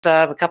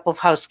a couple of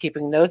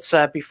housekeeping notes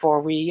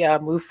before we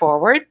move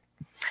forward.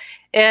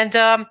 And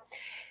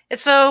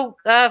so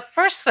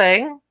first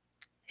thing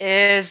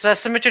is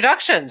some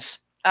introductions.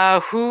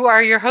 Who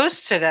are your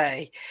hosts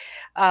today?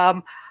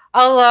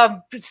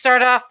 I'll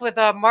start off with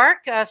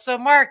Mark. So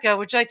Mark,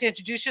 would you like to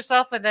introduce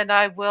yourself? And then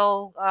I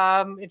will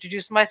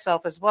introduce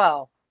myself as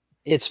well.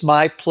 It's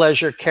my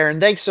pleasure,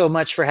 Karen. Thanks so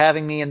much for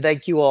having me, and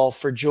thank you all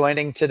for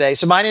joining today.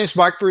 So my name is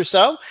Mark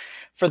Brousseau.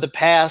 For the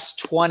past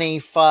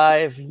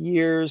 25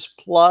 years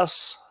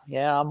plus,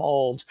 yeah, I'm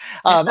old.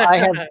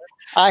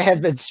 I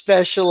have been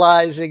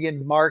specializing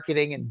in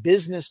marketing and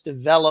business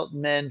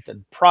development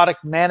and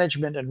product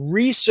management and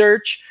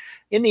research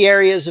in the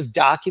areas of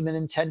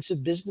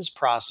document-intensive business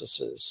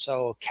processes.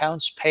 So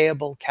accounts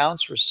payable,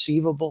 accounts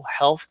receivable,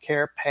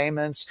 healthcare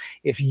payments.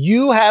 If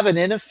you have an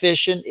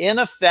inefficient,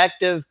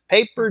 ineffective,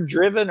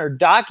 paper-driven or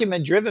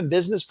document-driven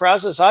business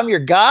process, I'm your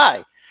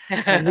guy.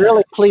 I'm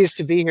really pleased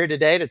to be here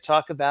today to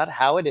talk about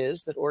how it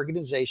is that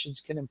organizations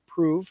can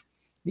improve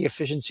the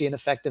efficiency and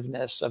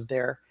effectiveness of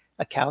their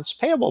accounts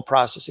payable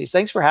processes.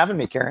 Thanks for having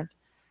me, Karen.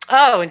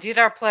 Oh, indeed,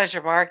 our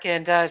pleasure, Mark,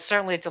 and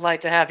certainly a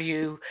delight to have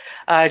you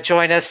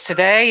join us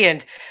today.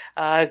 And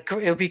it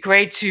would be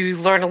great to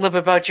learn a little bit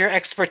about your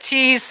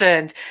expertise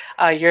and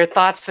your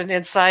thoughts and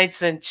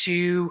insights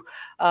into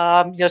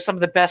some of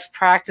the best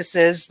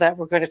practices that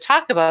we're going to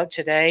talk about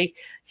today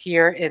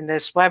here in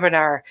this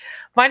webinar.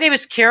 My name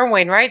is Karen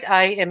Wainwright.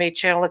 I am a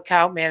channel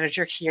account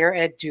manager here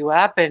at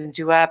Dooap, and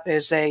Dooap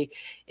is a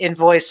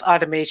invoice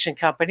automation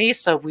company.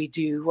 So we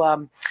do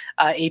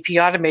AP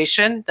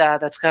automation.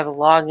 That's kind of the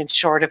long and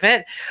short of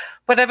it.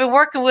 But I've been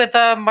working with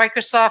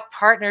Microsoft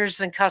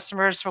partners and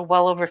customers for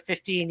well over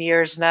 15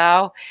 years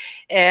now,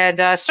 and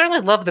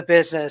certainly love the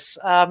business.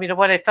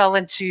 When I fell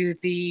into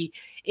the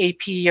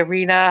AP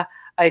arena,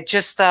 I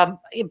just,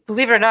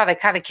 believe it or not, I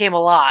kind of came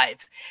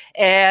alive.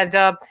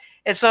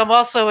 And so I'm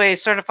also a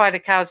certified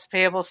accounts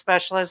payable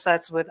specialist.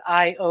 That's with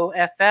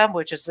IOFM,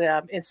 which is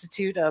the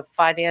Institute of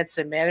Finance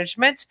and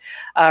Management.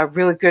 A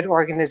really good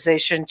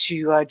organization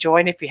to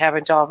join if you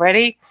haven't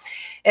already.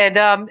 And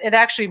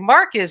actually,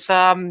 Mark is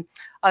on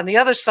the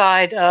other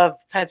side of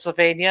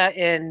Pennsylvania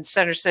in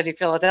Center City,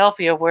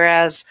 Philadelphia,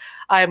 whereas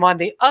I'm on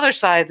the other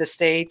side of the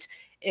state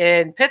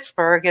in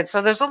Pittsburgh. And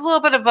so there's a little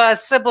bit of a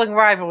sibling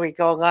rivalry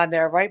going on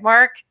there, right,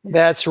 Mark?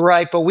 That's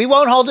right. But we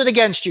won't hold it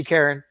against you,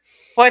 Karen.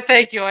 Well,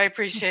 thank you. I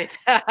appreciate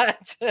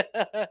that.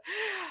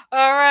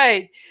 All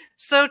right.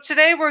 So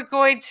today we're just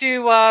going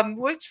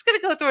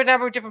to go through a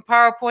number of different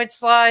PowerPoint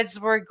slides.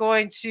 We're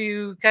going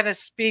to kind of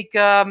speak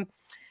sort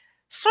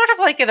of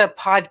like in a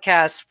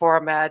podcast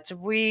format.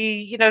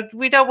 We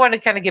don't want to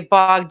kind of get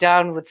bogged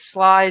down with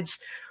slides.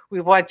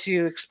 We want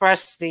to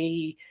express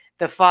the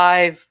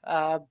 5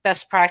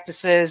 best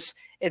practices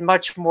in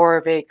much more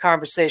of a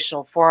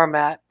conversational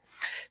format.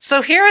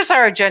 So here is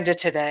our agenda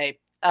today.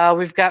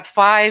 We've got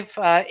 5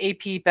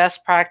 AP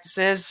best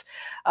practices.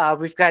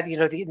 We've got,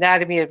 the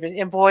anatomy of an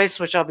invoice,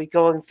 which I'll be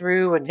going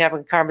through and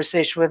having a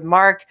conversation with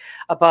Mark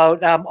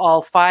about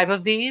all 5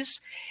 of these.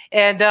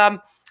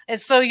 And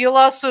so you'll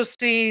also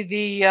see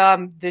the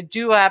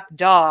Dooap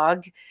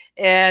dog,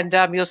 and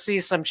you'll see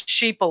some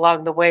sheep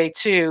along the way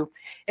too.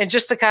 And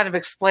just to kind of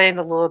explain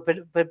a little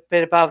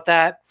bit about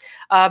that,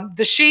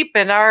 the sheep,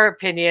 in our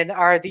opinion,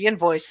 are the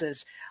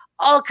invoices.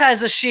 All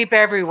kinds of sheep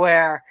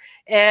everywhere,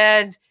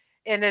 and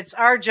it's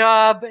our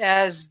job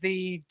as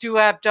the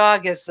Dooap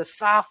dog, as the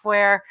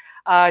software,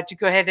 to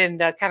go ahead and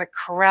kind of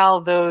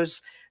corral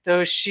those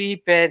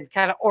sheep and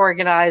kind of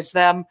organize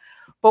them.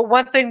 But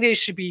one thing they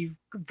should be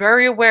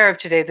very aware of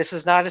today, this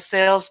is not a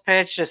sales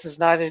pitch. This is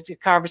not a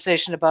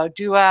conversation about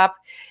Dooap.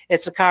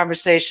 It's a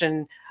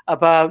conversation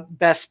about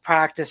best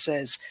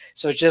practices.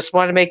 So just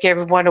want to make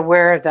everyone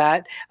aware of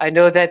that. I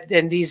know that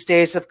in these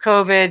days of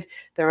COVID,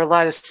 there are a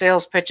lot of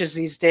sales pitches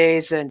these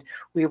days, and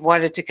we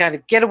wanted to kind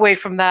of get away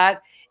from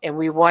that. And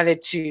we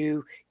wanted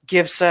to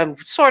give some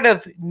sort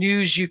of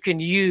news you can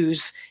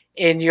use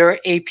in your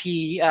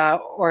AP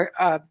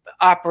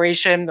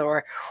operation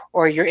or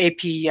your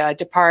AP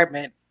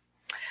department.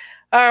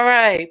 All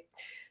right.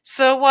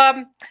 So,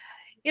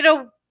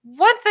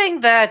 one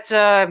thing that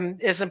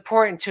is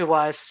important to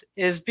us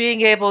is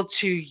being able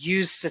to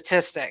use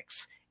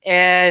statistics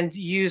and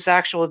use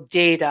actual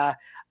data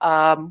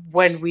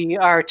when we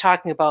are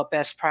talking about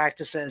best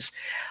practices.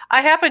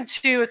 I happen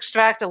to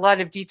extract a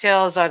lot of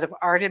details out of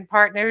Ardent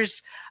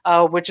Partners,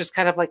 which is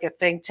kind of like a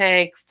think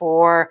tank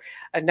for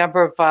a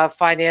number of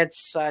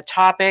finance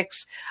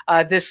topics.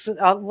 A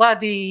lot of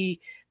the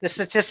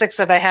statistics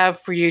that I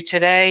have for you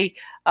today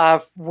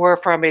were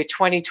from a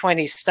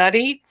 2020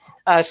 study.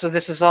 So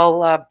this is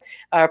all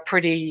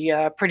pretty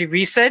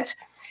recent.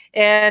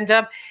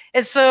 And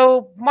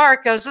so,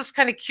 Mark, I was just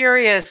kind of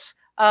curious,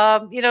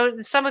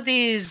 some of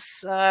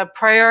these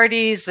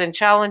priorities and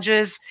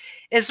challenges,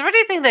 is there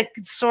anything that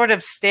sort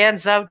of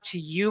stands out to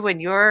you in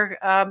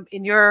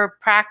your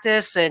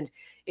practice and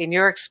in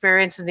your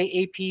experience in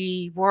the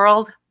AP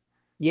world?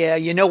 Yeah,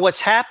 you know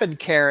what's happened,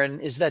 Karen,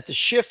 is that the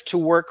shift to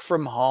work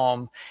from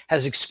home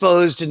has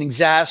exposed and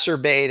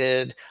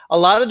exacerbated a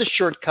lot of the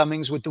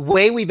shortcomings with the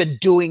way we've been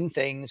doing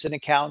things in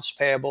accounts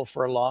payable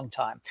for a long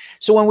time.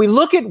 So when we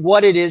look at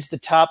what it is the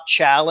top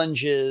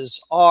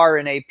challenges are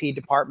in AP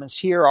departments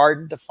here,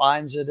 Arden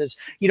defines it as,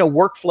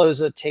 workflows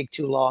that take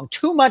too long,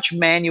 too much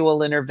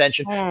manual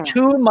intervention,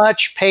 too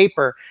much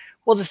paper.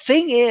 Well, the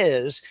thing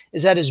is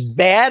that as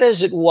bad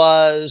as it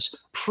was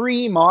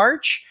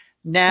pre-March,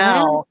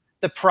 now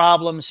the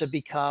problems have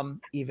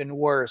become even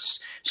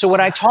worse. So when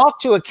I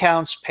talk to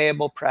accounts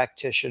payable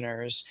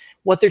practitioners,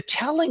 what they're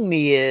telling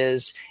me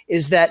is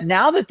that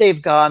now that they've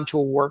gone to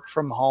a work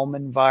from home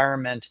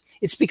environment,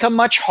 it's become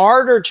much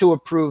harder to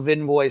approve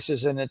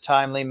invoices in a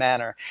timely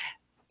manner.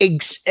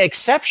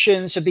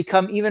 Exceptions have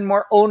become even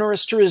more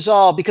onerous to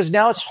resolve because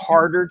now it's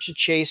harder to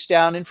chase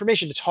down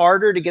information. It's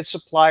harder to get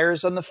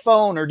suppliers on the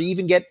phone or to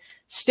even get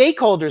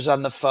stakeholders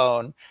on the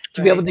phone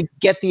to be able to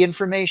get the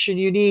information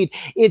you need.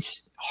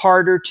 It's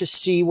harder to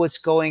see what's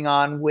going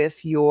on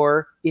with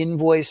your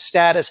invoice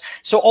status.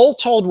 So all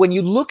told, when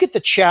you look at the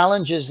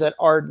challenges that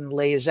Arden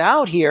lays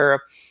out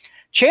here,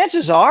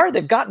 chances are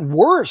they've gotten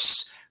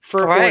worse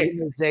for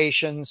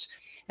organizations.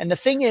 And the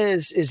thing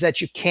is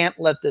that you can't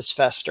let this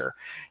fester,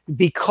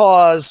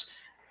 because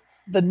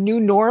the new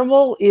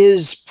normal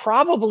is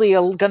probably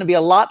going to be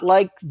a lot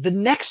like the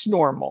next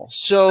normal.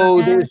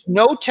 So there's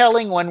no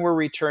telling when we're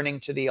returning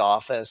to the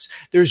office.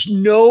 There's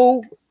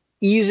no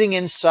easing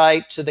in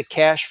sight to the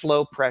cash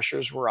flow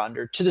pressures we're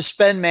under, to the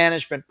spend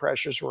management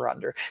pressures we're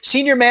under.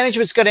 Senior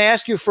management's going to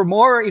ask you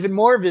for even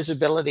more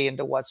visibility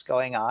into what's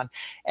going on,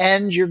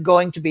 and you're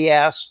going to be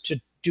asked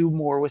to do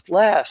more with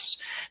less.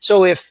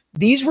 So if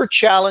these were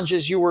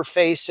challenges you were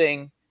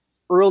facing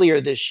earlier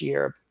this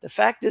year, the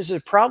fact is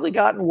it's probably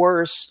gotten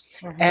worse,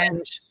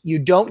 and you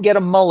don't get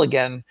a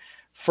mulligan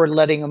for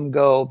letting them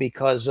go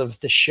because of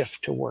the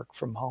shift to work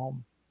from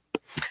home.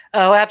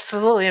 Oh,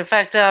 absolutely. In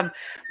fact,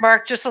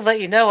 Mark, just to let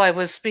you know, I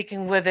was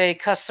speaking with a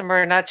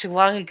customer not too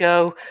long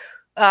ago,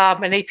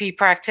 an AP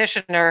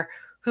practitioner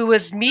who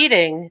was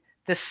meeting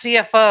the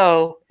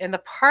CFO in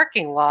the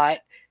parking lot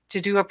to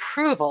do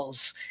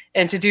approvals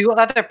and to do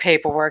other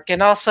paperwork.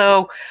 And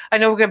also, I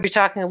know we're going to be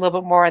talking a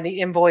little bit more on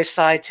the invoice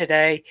side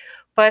today,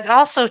 but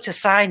also to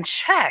sign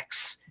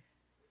checks.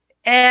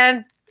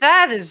 And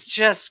that is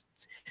just,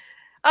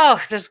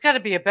 there's got to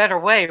be a better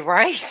way,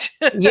 right?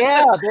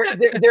 Yeah,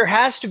 there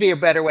has to be a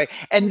better way.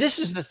 And this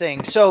is the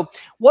thing. So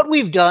what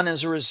we've done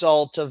as a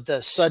result of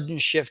the sudden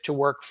shift to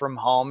work from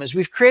home is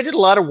we've created a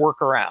lot of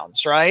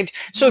workarounds, right?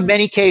 So in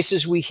many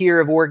cases, we hear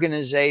of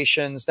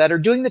organizations that are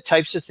doing the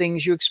types of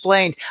things you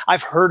explained.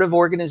 I've heard of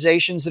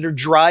organizations that are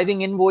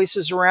driving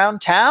invoices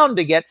around town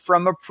to get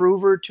from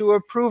approver to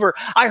approver.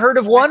 I heard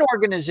of one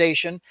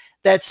organization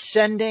that's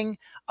sending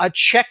a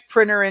check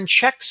printer and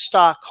check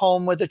stock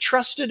home with a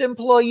trusted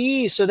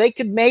employee so they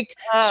could make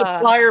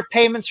supplier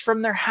payments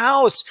from their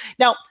house.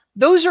 Now,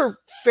 those are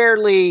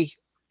fairly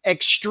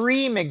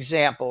extreme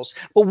examples,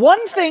 but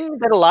one thing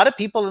that a lot of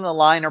people in the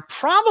line are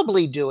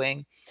probably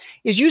doing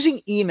is using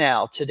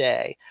email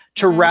today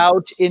to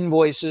route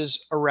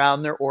invoices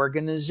around their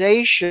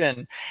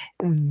organization.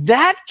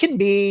 That can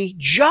be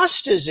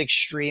just as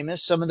extreme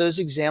as some of those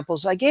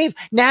examples I gave.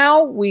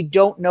 Now we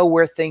don't know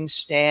where things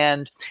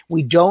stand.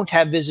 We don't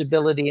have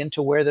visibility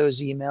into where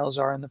those emails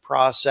are in the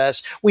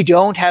process. We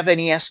don't have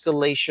any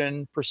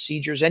escalation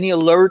procedures, any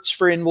alerts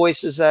for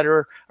invoices that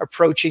are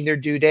approaching their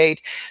due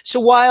date. So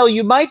while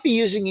you might be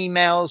using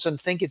emails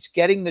and think it's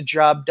getting the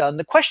job done,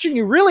 the question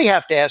you really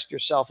have to ask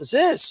yourself is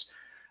this: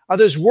 are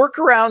those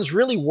workarounds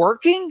really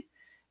working?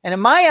 And in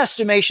my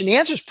estimation, the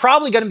answer is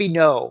probably going to be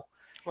no.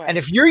 Right. And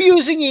if you're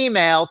using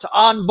email to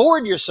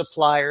onboard your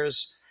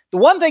suppliers, the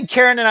one thing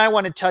Karen and I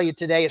want to tell you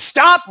today is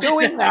stop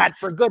doing that,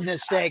 for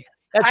goodness sake.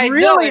 That's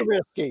really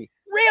risky.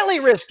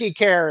 Really risky,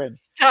 Karen.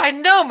 I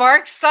know,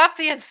 Mark. Stop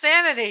the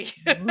insanity.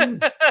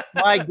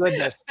 My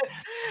goodness.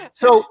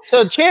 So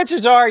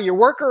chances are your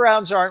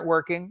workarounds aren't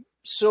working.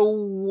 So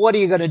what are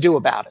you going to do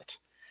about it?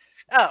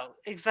 Oh,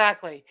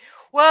 exactly.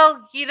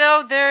 Well,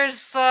 there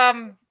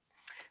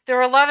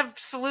are a lot of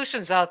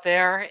solutions out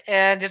there,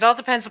 and it all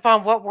depends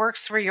upon what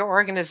works for your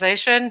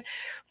organization.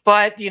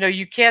 But,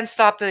 you can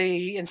stop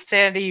the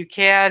insanity. You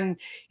can,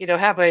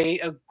 have a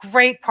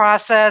great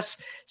process,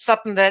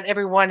 something that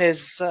everyone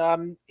is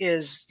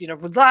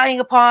relying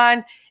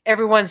upon.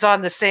 Everyone's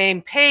on the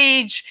same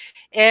page,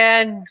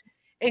 and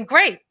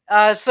great.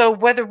 So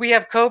whether we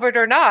have COVID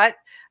or not,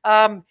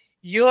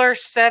 you're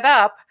set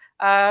up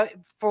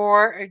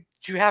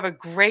to have a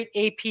great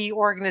AP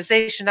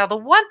organization. Now, the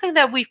one thing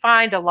that we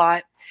find a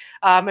lot,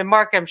 and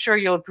Mark, I'm sure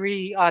you'll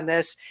agree on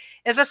this,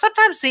 is that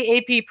sometimes the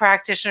AP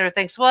practitioner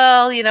thinks,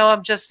 well,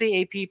 I'm just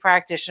the AP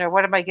practitioner.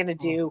 What am I going to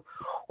do?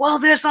 Well,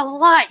 there's a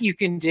lot you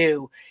can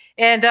do.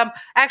 And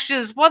actually,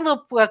 there's one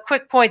little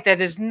quick point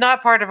that is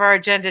not part of our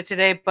agenda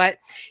today, but,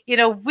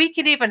 we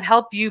can even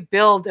help you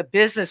build a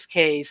business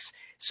case.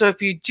 So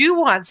if you do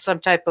want some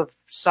type of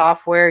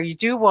software, you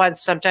do want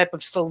some type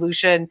of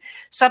solution,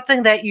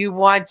 something that you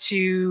want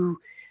to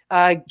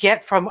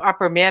get from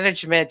upper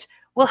management,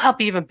 we'll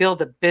help you even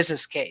build a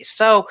business case.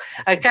 So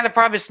I kind of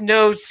promised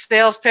no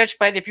sales pitch,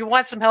 but if you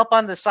want some help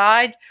on the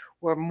side,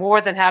 we're more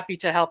than happy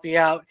to help you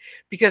out,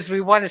 because we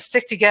want to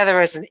stick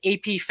together as an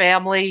AP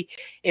family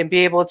and be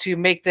able to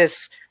make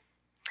this,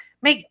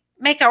 make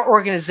our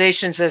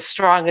organizations as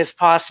strong as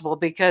possible,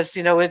 because,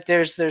 you know,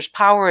 there's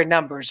power in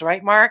numbers,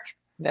 right, Mark?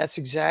 That's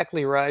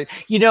exactly right.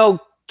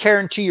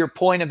 Karen, to your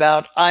point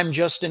about I'm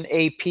just an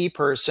AP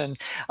person,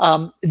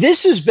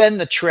 this has been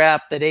the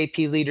trap that AP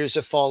leaders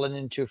have fallen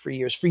into for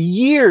years. For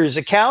years,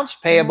 accounts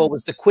payable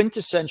was the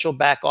quintessential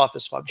back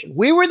office function.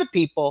 We were the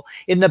people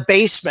in the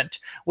basement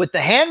with the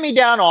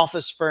hand-me-down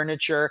office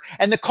furniture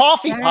and the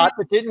coffee pot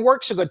that didn't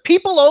work so good.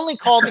 People only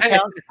called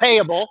accounts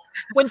payable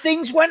when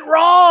things went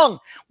wrong.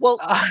 Well,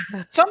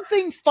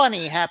 something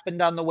funny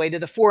happened on the way to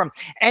the forum,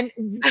 and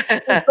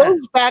it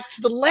goes back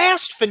to the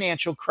last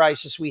financial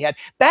crisis we had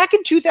back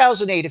in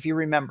 2008. If you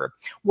remember,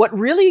 what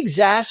really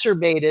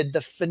exacerbated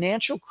the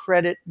financial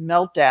credit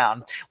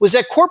meltdown was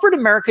that corporate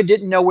America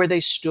didn't know where they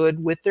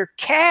stood with their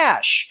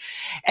cash.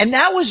 And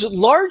that was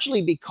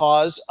largely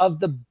because of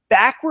the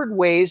backward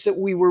ways that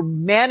we were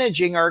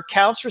managing our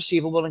accounts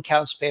receivable and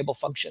accounts payable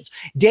functions.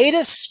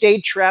 Data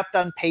stayed trapped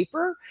on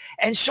paper,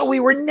 and so we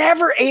were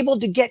never able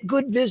to get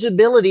good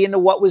visibility into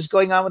what was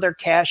going on with our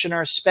cash and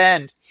our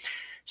spend.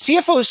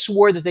 CFOs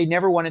swore that they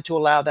never wanted to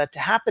allow that to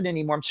happen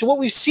anymore. So what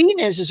we've seen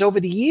is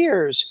over the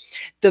years,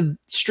 the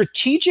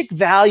strategic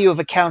value of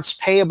accounts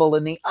payable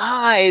in the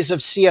eyes of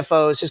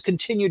CFOs has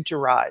continued to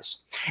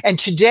rise. And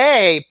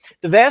today,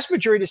 the vast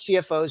majority of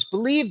CFOs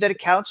believe that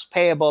accounts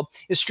payable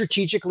is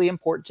strategically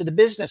important to the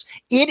business.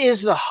 It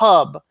is the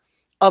hub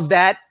of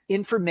that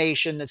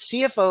information that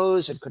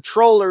CFOs and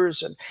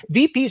controllers and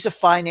VPs of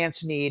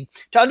finance need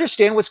to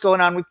understand what's going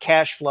on with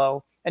cash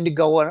flow and to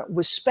go on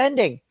with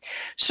spending.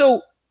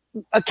 So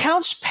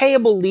accounts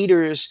payable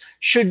leaders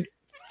should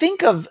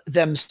think of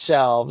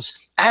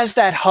themselves as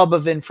that hub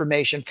of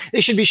information. They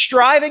should be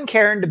striving,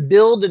 Karen, to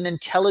build an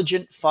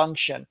intelligent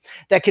function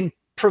that can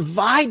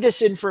provide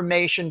this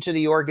information to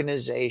the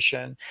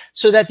organization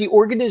so that the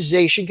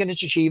organization can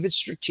achieve its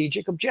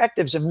strategic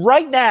objectives. And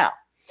right now,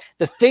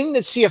 the thing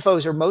that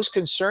CFOs are most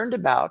concerned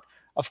about,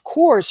 of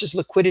course, is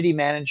liquidity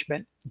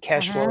management and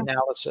cash flow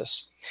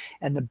analysis.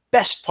 And the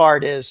best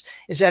part is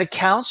that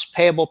accounts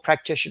payable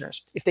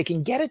practitioners, if they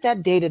can get at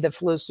that data that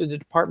flows through the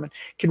department,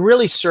 can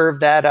really serve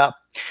that up.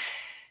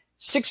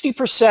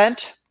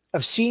 60%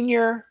 of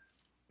senior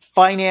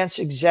finance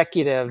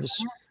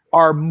executives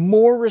are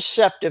more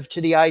receptive to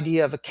the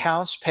idea of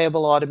accounts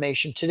payable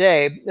automation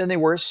today than they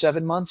were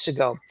 7 months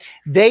ago.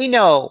 They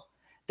know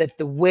that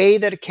the way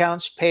that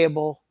accounts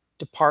payable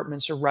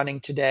departments are running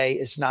today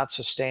is not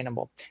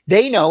sustainable.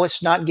 They know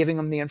it's not giving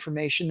them the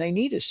information they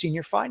need as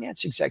senior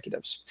finance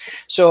executives.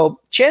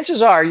 So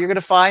chances are you're going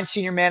to find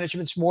senior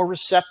management's more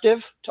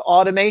receptive to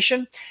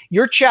automation.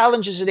 Your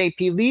challenge as an AP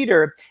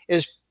leader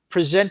is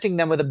presenting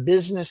them with a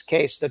business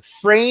case that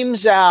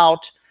frames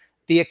out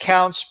the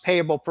accounts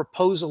payable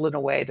proposal in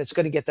a way that's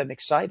going to get them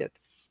excited.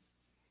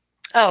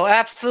 Oh,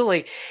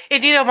 absolutely.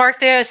 And you know, Mark,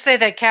 they say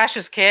that cash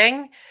is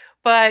king,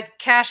 but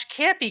cash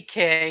can't be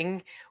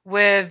king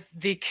with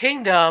the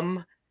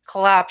kingdom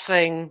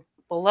collapsing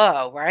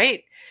below,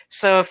 right?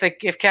 So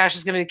if cash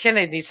is going to be the king,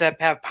 it needs to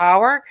have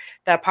power.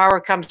 That power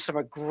comes from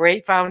a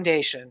great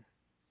foundation.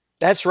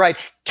 That's right.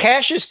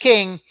 Cash is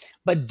king,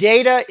 but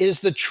data is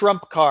the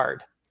trump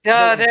card.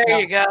 Oh, there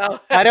you go.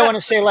 I don't want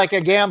to say like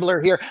a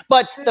gambler here,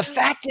 but the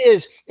fact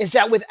is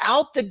that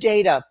without the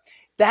data,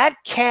 that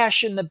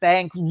cash in the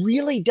bank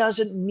really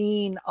doesn't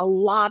mean a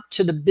lot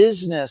to the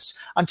business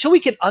until we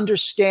can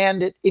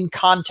understand it in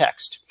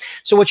context.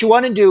 So what you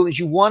want to do is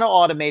you want to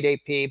automate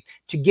AP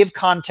to give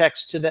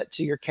context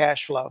to your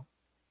cash flow.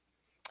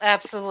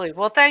 Absolutely.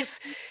 Well, thanks.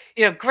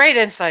 You know, great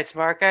insights,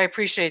 Mark. I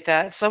appreciate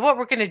that. So what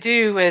we're going to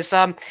do is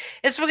we're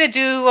going to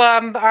do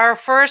our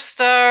first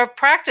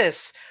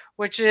practice,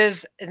 which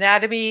is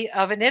anatomy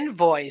of an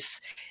invoice.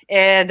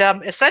 And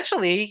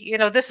essentially, you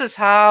know, this is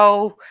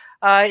how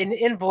an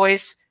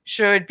invoice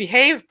should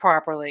behave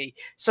properly.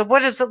 So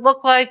what does it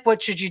look like?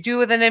 What should you do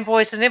with an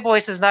invoice? An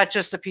invoice is not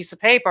just a piece of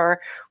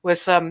paper with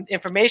some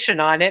information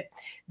on it.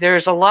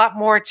 There's a lot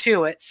more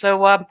to it.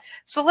 So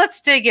so let's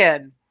dig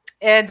in.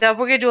 And we're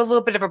going to do a little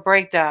bit of a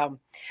breakdown.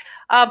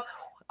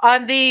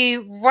 On the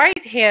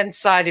right-hand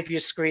side of your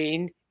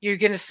screen, you're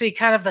going to see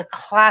kind of the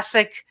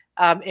classic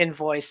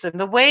invoice and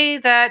the way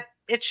that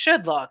it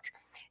should look.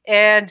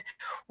 And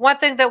one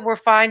thing that we're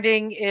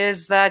finding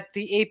is that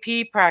the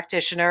AP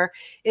practitioner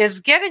is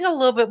getting a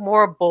little bit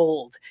more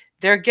bold.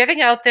 They're getting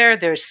out there,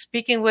 they're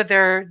speaking with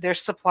their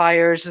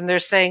suppliers, and they're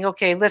saying,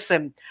 okay,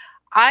 listen,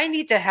 I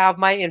need to have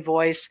my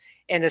invoice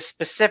in a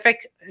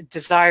specific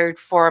desired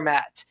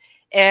format.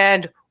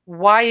 And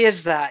why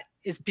is that?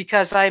 It's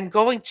because I'm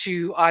going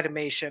to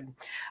automation.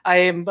 I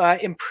am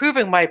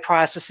improving my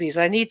processes.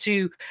 I need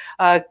to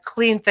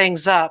clean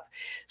things up.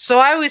 So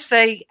I always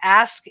say,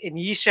 ask and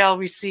ye shall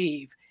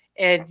receive.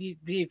 And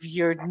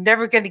you're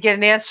never going to get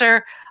an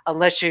answer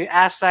unless you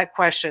ask that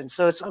question.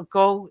 So it's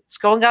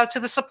going out to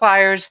the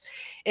suppliers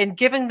and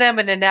giving them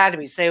an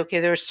anatomy. Say, okay,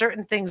 there are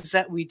certain things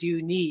that we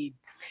do need.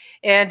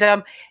 And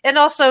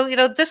also,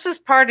 this is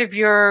part of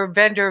your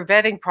vendor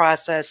vetting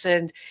process.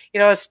 And,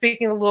 I was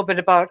speaking a little bit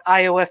about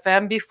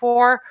IOFM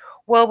before.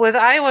 Well, with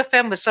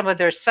IOFM, with some of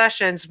their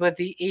sessions with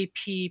the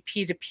AP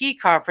P2P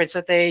conference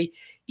that they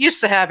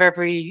used to have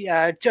every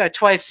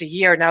twice a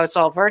year, now it's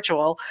all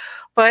virtual.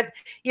 But,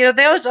 they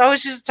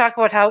always used to talk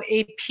about how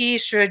AP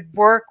should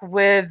work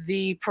with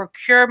the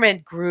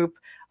procurement group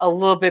a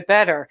little bit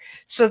better.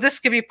 So this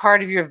could be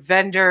part of your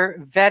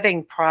vendor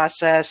vetting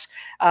process.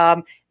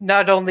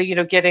 Not only,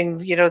 getting,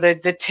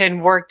 the tin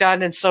work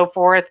done and so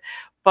forth,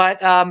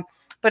 but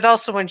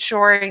also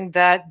ensuring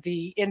that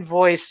the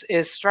invoice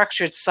is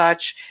structured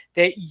such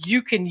that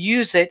you can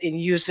use it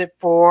and use it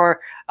for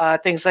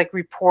things like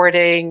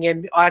reporting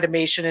and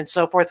automation and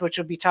so forth, which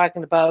we'll be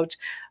talking about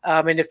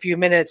in a few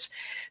minutes.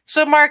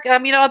 So, Mark,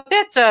 a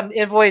bit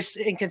invoice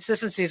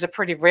inconsistencies are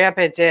pretty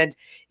rampant, and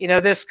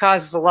this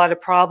causes a lot of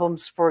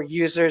problems for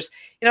users.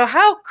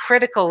 How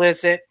critical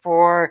is it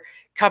for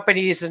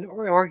companies and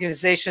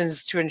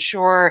organizations to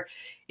ensure,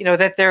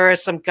 that there are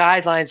some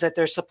guidelines that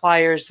their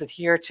suppliers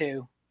adhere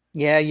to?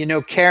 Yeah,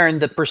 Karen,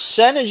 the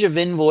percentage of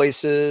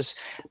invoices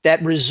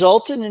that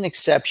result in an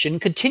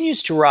exception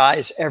continues to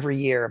rise every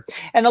year.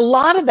 And a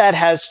lot of that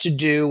has to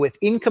do with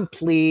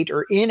incomplete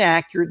or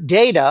inaccurate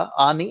data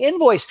on the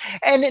invoice.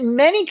 And in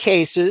many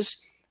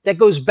cases, that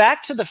goes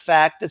back to the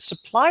fact that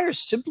suppliers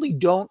simply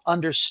don't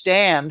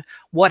understand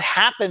what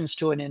happens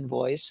to an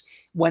invoice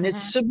when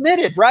it's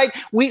submitted, right?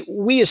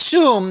 We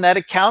assume that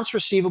accounts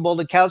receivable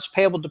and accounts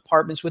payable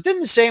departments within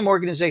the same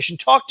organization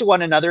talk to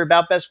one another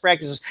about best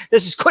practices.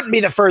 Couldn't be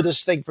the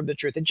furthest thing from the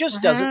truth. It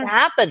just doesn't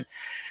happen.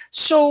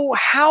 So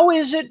how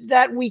is it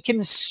that we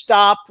can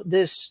stop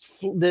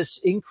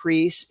this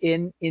increase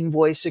in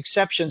invoice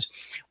exceptions?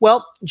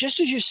 Well, just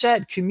as you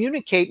said,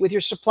 communicate with your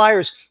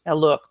suppliers. Now,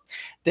 look,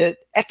 the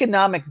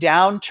economic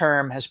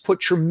downturn has put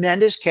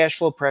tremendous cash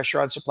flow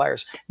pressure on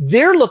suppliers.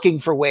 They're looking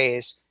for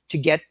ways to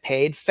get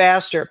paid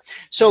faster.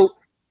 So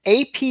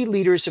AP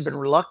leaders have been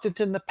reluctant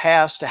in the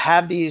past to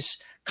have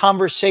these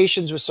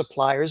conversations with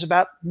suppliers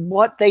about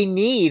what they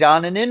need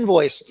on an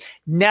invoice.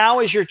 Now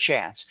is your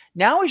chance.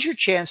 Now is your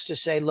chance to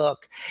say,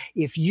 look,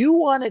 if you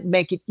want to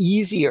make it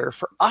easier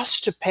for us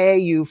to pay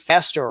you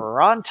faster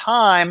or on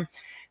time,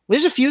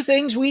 there's a few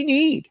things we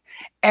need.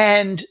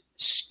 And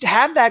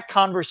have that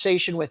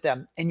conversation with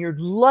them. And you're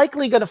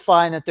likely going to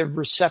find that they're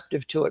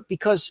receptive to it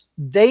because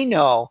they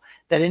know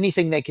that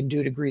anything they can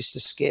do to grease the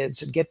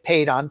skids and get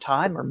paid on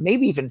time or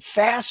maybe even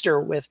faster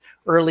with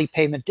early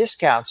payment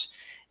discounts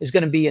is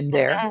going to be in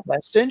their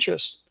best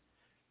interest.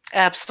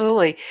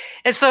 Absolutely.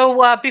 And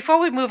so before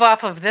we move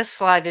off of this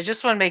slide, I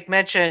just want to make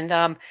mention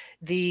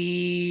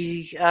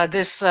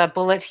this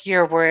bullet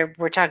here where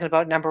we're talking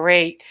about number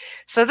 8.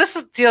 So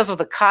this deals with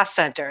the cost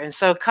center. And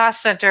so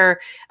cost center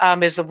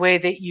is a way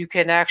that you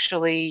can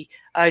actually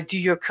do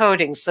your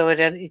coding so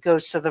it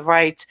goes to the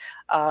right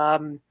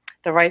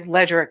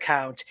ledger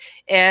account.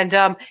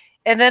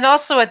 And then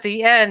also at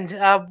the end,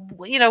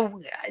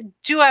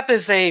 Dooap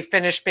is a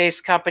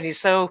Finnish-based company.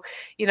 So,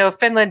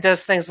 Finland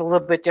does things a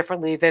little bit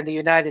differently than the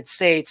United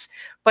States.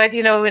 But,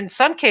 in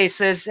some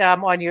cases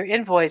on your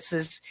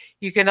invoices,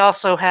 you can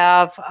also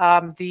have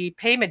the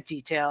payment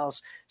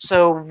details.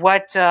 So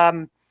what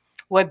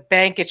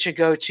bank it should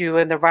go to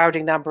and the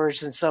routing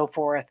numbers and so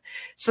forth.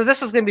 So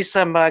this is going to be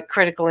some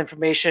critical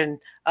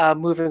information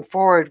moving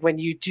forward when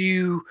you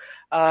do,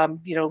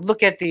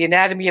 look at the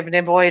anatomy of an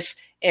invoice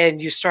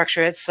and you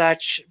structure it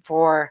such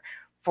for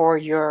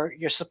your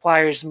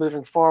suppliers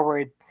moving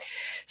forward.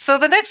 So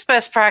the next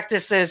best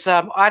practice is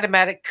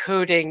automatic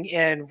coding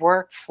and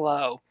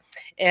workflow.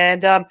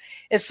 And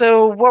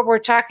so what we're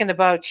talking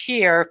about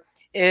here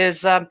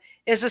is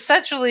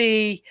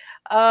essentially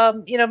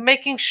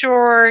making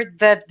sure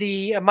that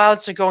the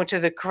amounts are going to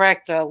the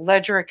correct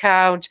ledger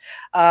account.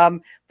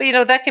 But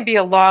that can be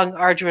a long,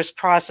 arduous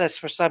process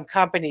for some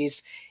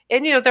companies.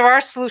 And, there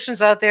are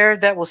solutions out there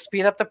that will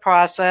speed up the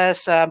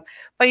process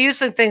by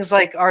using things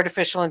like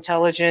artificial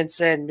intelligence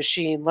and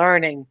machine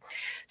learning.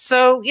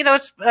 So,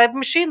 it's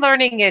machine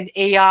learning and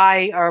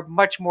AI are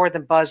much more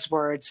than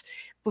buzzwords.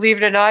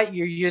 Believe it or not,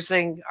 you're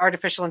using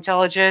artificial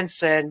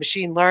intelligence and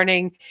machine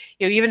learning.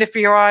 Even if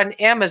you're on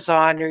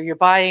Amazon or you're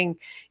buying,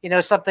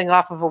 something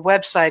off of a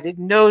website, it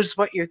knows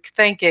what you're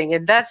thinking.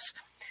 And that's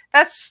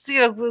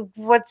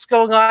what's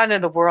going on in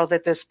the world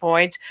at this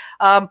point.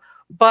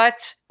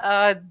 But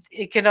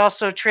it can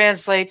also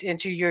translate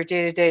into your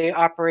day-to-day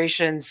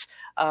operations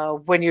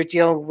when you're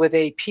dealing with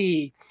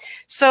AP.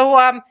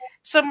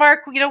 So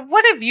Mark,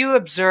 what have you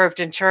observed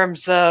in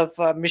terms of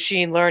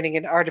machine learning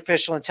and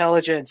artificial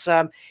intelligence?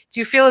 Do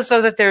you feel as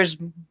though that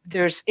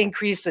there's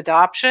increased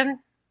adoption?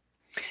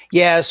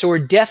 Yeah, so we're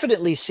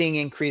definitely seeing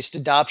increased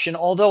adoption,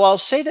 although I'll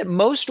say that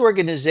most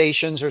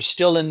organizations are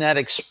still in that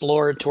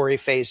exploratory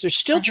phase. They're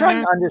still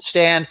trying to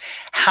understand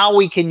how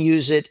we can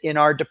use it in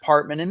our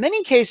department. In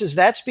many cases,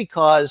 that's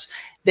because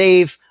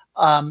they're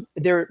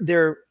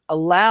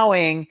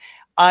allowing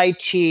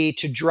IT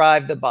to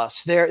drive the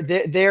bus.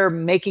 They're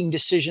making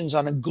decisions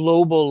on a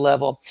global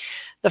level.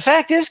 The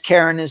fact is,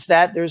 Karen, is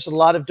that there's a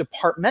lot of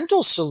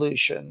departmental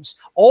solutions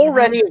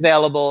already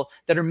available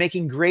that are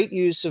making great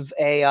use of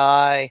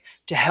AI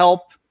to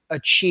help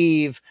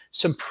achieve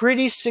some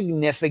pretty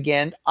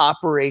significant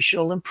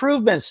operational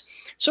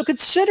improvements. So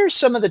consider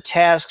some of the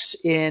tasks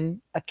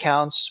in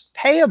accounts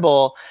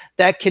payable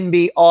that can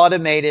be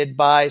automated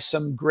by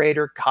some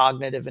greater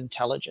cognitive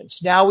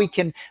intelligence. Now we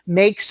can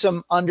make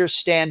some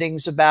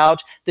understandings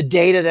about the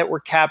data that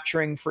we're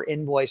capturing for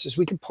invoices.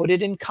 We can put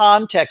it in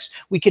context.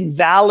 We can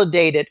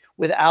validate it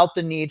without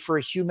the need for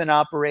a human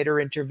operator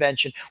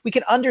intervention. We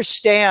can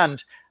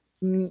understand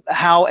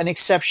how an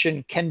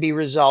exception can be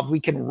resolved. We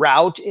can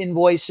route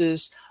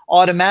invoices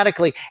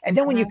automatically. And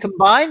then when you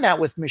combine that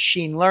with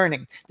machine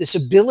learning, this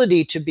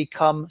ability to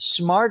become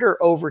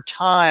smarter over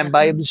time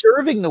by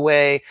observing the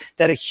way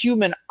that a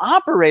human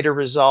operator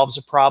resolves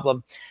a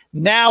problem,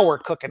 now we're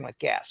cooking with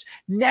gas.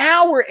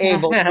 Now we're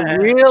able to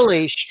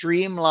really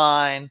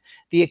streamline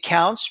the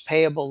accounts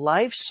payable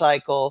life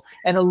cycle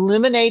and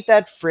eliminate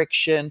that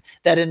friction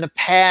that in the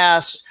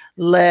past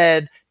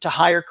led to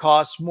higher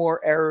costs,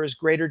 more errors,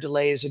 greater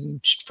delays,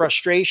 and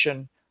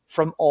frustration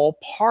from all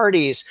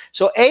parties.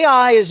 So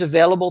AI is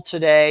available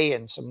today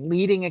in some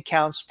leading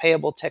accounts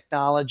payable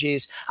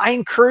technologies. I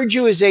encourage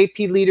you as AP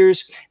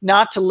leaders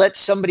not to let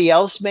somebody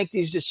else make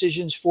these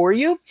decisions for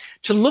you,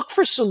 to look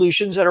for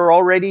solutions that are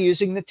already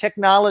using the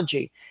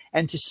technology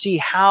and to see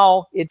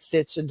how it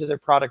fits into their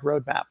product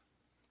roadmap.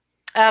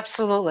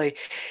 Absolutely.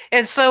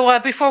 And so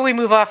before we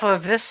move off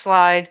of this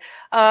slide,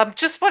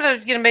 just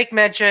want to make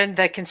mention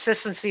that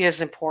consistency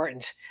is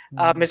important.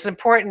 It's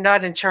important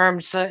not in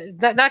terms,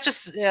 not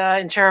just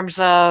in terms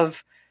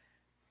of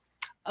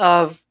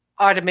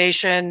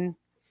automation,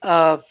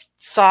 of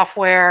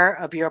software,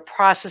 of your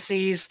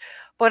processes,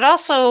 but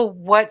also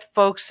what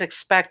folks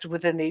expect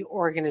within the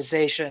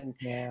organization.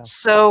 Yeah.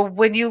 So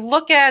when you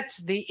look at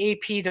the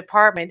AP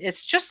department,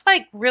 it's just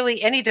like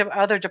really any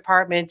other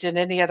department in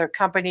any other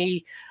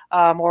company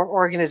or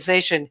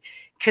organization.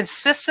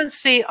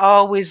 Consistency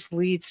always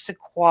leads to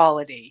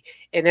quality.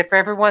 And if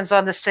everyone's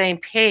on the same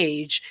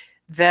page,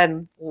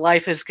 then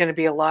life is going to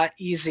be a lot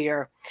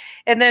easier.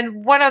 And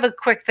then one other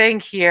quick thing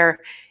here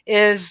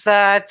is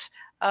that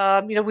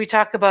we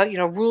talk about,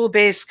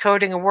 rule-based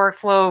coding and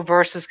workflow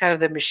versus kind of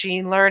the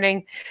machine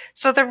learning.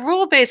 So the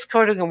rule-based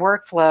coding and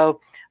workflow,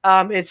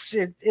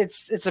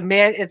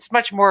 it's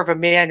much more of a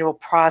manual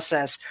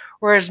process,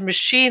 whereas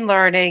machine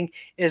learning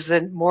is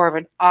more of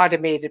an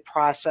automated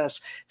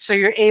process. So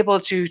you're able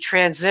to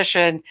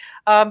transition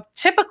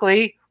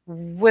typically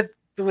with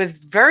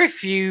very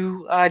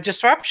few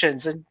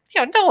disruptions. And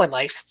no one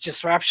likes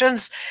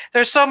disruptions.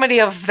 There's so many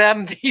of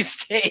them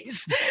these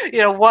days.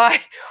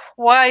 Why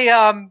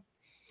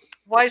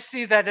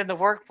see that in the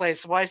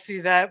workplace? Why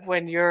see that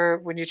when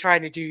you're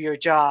trying to do your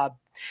job?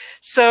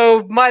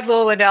 So my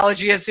little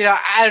analogy is,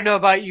 I don't know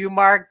about you,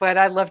 Mark, but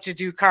I love to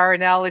do car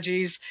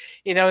analogies.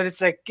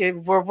 It's like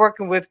we're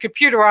working with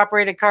computer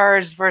operated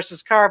cars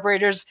versus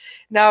carburetors.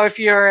 Now, if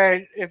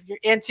you're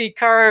antique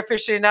car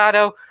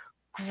aficionado,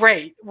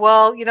 great.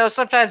 Well,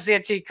 sometimes the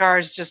antique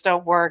cars just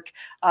don't work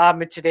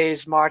in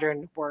today's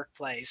modern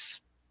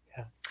workplace.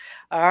 Yeah.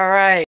 All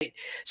right.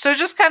 So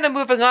just kind of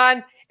moving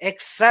on,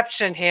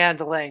 exception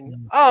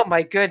handling. Oh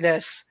my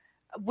goodness.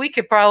 We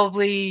could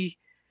probably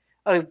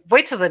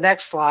wait till the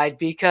next slide,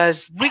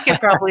 because we could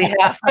probably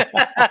have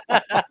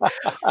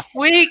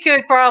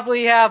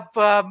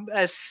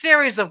a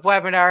series of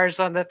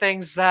webinars on the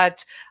things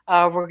that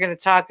we're going to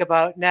talk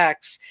about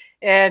next.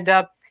 And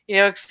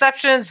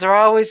exceptions are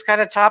always kind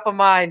of top of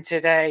mind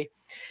today.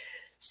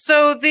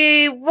 So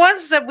the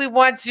ones that we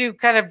want to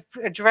kind of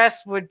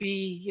address would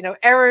be,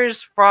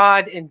 errors,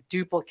 fraud, and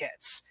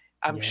duplicates.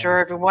 I'm sure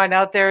everyone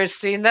out there has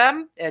seen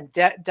them and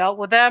dealt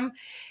with them.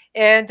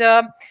 And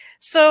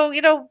so,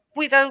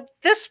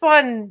 this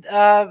one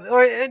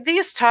or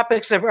these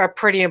topics are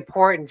pretty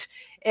important.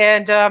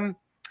 And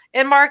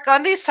Mark,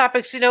 on these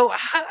topics,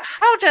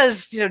 how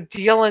does,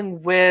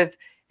 dealing with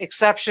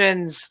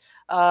exceptions,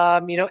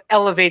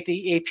 elevate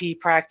the AP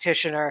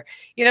practitioner?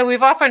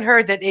 We've often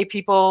heard that AP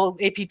people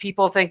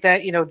think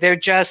that, they're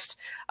just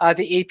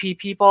the AP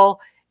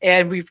people.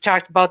 And we've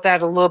talked about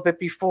that a little bit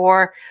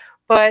before.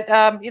 But,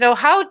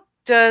 how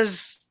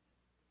does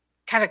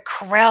kind of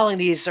corralling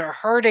these or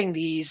herding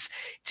these,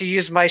 to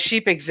use my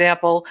sheep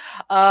example,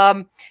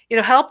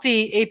 help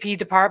the AP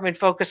department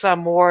focus on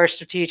more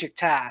strategic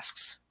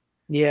tasks?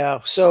 Yeah.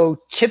 So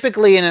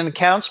typically in an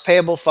accounts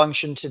payable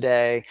function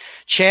today,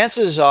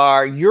 chances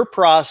are your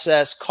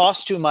process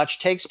costs too much,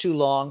 takes too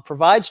long,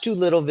 provides too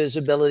little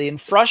visibility, and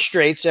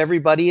frustrates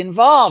everybody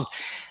involved.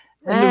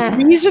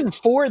 And the reason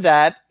for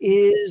that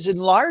is in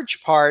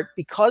large part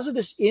because of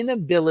this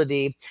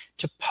inability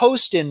to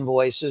post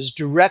invoices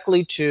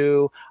directly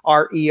to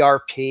our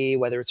ERP,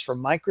 whether it's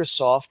from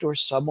Microsoft or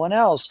someone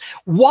else.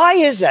 Why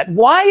is that?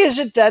 Why is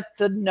it that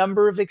the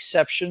number of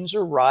exceptions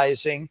are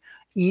rising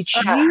each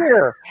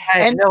year? I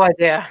have no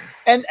idea.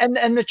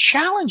 And the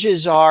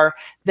challenges are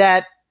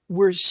that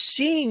we're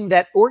seeing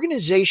that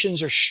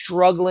organizations are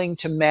struggling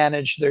to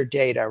manage their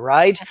data,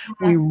 right?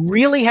 We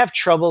really have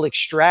trouble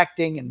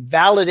extracting and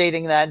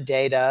validating that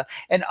data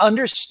and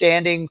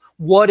understanding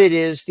what it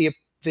is the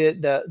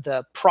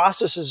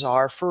processes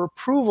are for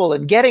approval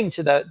and getting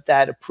to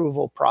that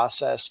approval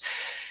process.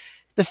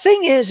 The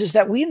thing is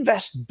that we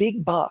invest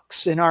big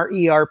bucks in our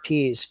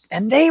ERPs,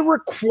 and they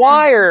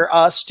require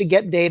us to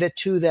get data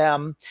to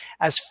them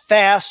as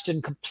fast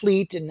and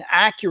complete and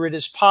accurate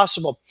as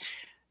possible.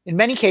 In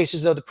many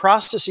cases, though, the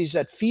processes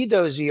that feed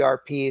those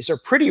ERPs are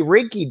pretty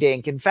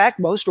rinky-dink. In fact,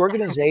 most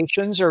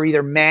organizations are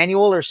either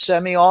manual or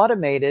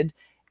semi-automated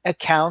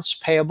accounts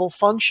payable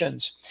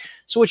functions.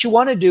 So what you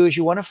want to do is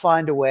you want to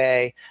find a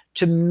way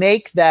to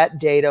make that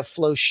data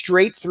flow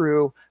straight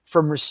through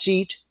from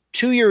receipt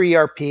to your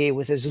ERP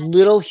with as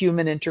little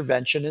human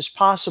intervention as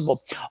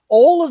possible.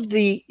 All of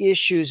the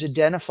issues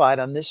identified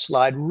on this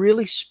slide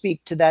really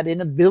speak to that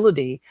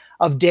inability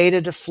of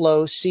data to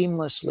flow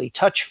seamlessly,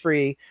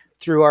 touch-free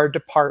through our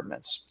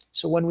departments.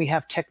 So when we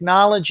have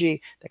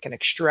technology that can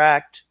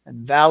extract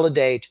and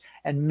validate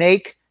and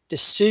make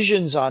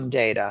decisions on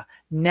data,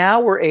 now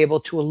we're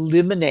able to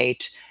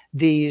eliminate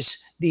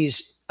this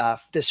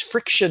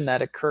friction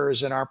that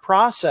occurs in our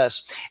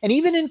process. And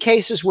even in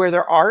cases where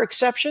there are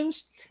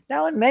exceptions,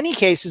 now, in many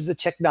cases, the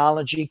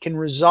technology can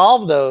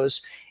resolve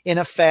those in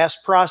a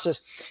fast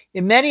process.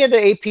 In many of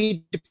the AP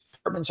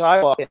departments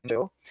I walk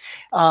into,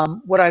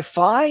 what I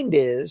find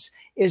is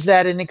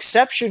that an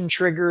exception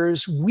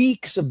triggers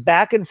weeks of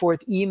back and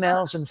forth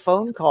emails and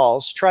phone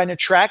calls trying to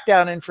track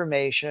down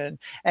information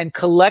and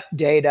collect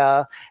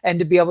data and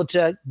to be able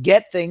to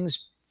get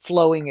things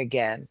flowing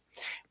again.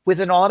 With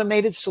an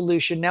automated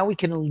solution, now we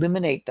can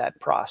eliminate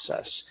that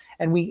process.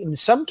 And we, in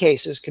some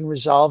cases, can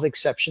resolve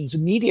exceptions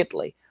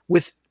immediately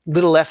with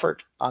little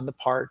effort on the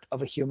part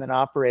of a human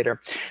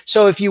operator.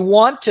 So if you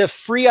want to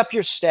free up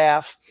your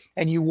staff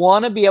and you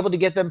want to be able to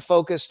get them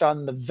focused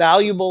on the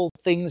valuable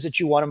things that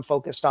you want them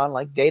focused on,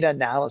 like data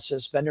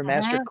analysis, vendor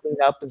master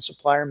cleanup, and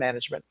supplier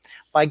management,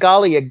 by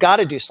golly, you got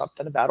to do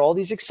something about all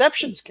these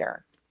exceptions,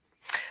 Karen.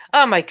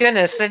 Oh my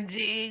goodness. And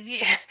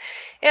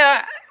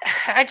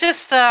I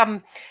just,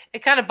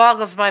 it kind of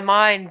boggles my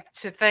mind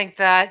to think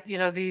that,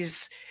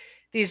 these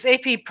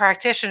AP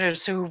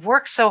practitioners who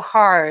work so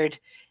hard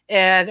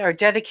and are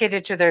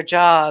dedicated to their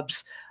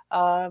jobs,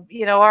 are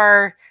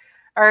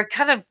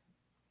kind of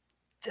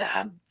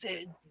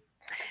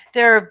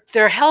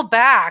they're held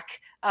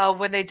back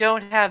when they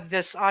don't have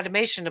this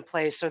automation in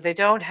place, or they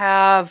don't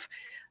have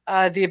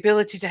the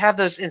ability to have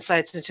those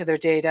insights into their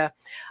data.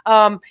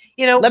 Let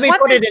me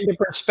put it into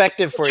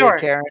perspective for you,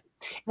 Karen.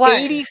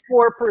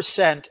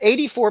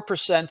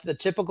 84% of the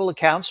typical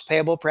accounts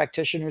payable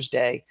practitioner's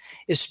day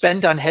is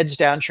spent on heads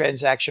down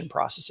transaction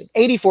processing.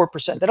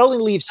 84%. That only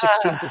leaves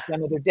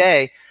 16% of their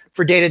day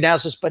for data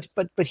analysis.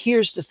 But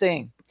here's the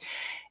thing.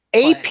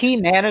 AP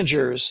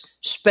managers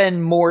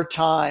spend more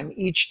time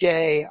each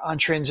day on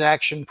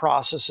transaction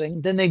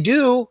processing than they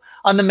do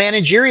on the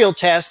managerial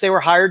tasks they were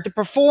hired to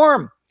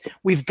perform.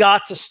 We've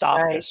got to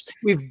stop this.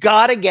 We've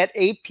got to get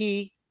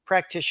AP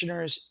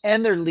practitioners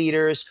and their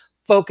leaders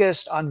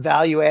focused on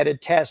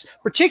value-added tests,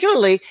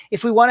 particularly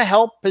if we want to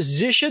help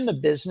position the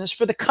business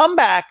for the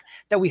comeback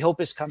that we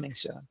hope is coming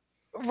soon.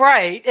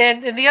 Right.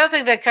 And the other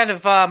thing that kind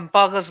of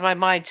boggles my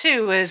mind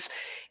too is,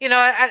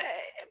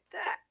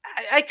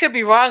 I could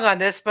be wrong on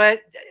this, but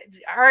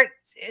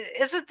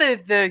isn't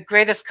the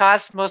greatest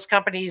cost most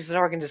companies and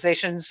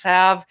organizations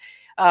have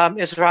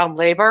is around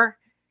labor?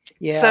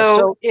 Yeah.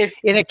 So if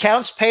in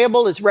accounts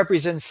payable, it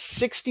represents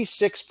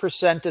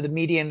 66% of the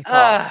median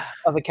cost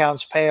of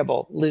accounts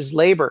payable is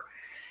labor.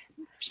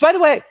 So by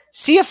the way,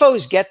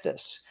 CFOs get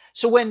this.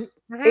 So when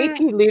AP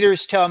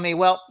leaders tell me,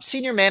 well,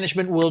 senior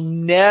management will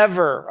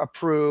never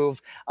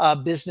approve a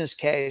business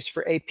case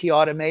for AP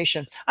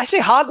automation, I say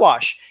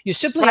hogwash. You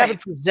simply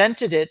haven't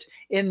presented it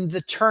in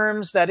the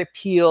terms that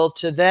appeal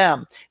to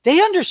them. They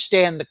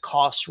understand the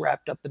costs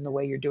wrapped up in the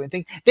way you're doing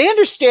things. They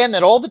understand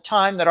that all the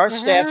time that our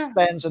staff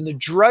spends on the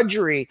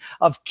drudgery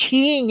of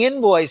keying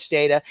invoice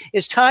data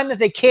is time that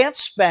they can't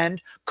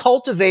spend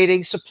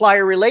cultivating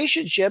supplier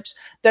relationships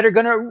that are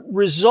going to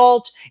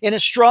result in a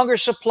stronger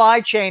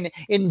supply chain,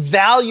 in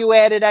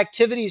value-added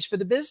activities for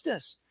the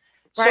business.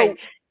 So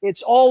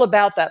it's all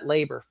about that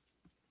labor.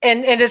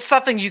 And it's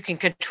something you can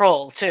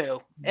control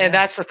too. Yeah. And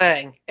that's the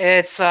thing.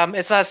 It's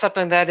not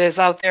something that is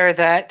out there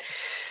that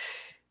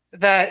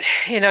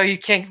you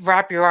can't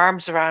wrap your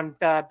arms around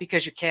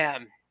because you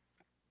can.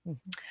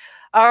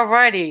 All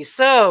righty.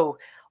 So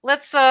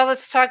let's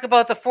talk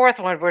about the fourth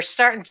one. We're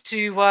starting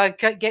to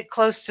get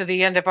close to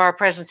the end of our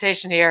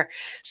presentation here.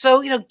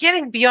 So,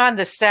 getting beyond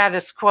the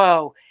status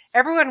quo,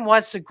 everyone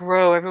wants to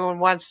grow. Everyone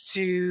wants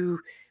to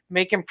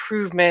make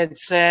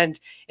improvements and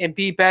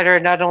be better,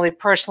 not only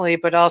personally,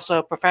 but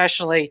also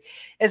professionally.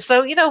 And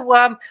so,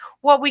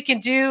 what we can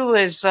do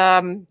is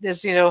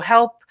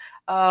help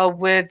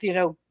with,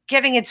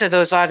 getting into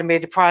those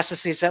automated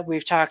processes that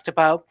we've talked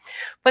about.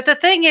 But the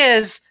thing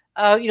is,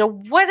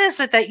 what is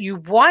it that you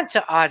want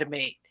to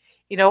automate?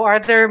 Are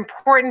there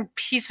important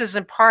pieces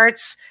and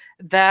parts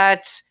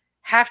that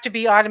have to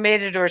be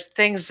automated, or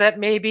things that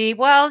maybe,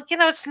 well,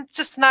 it's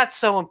just not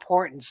so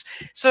important.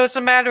 So it's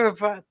a matter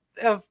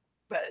of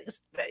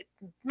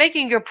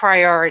making your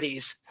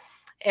priorities.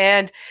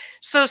 And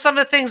so some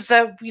of the things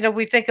that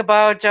we think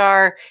about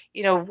are,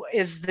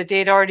 is the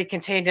data already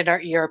contained in our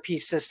ERP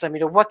system?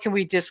 What can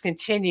we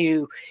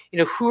discontinue?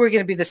 Who are going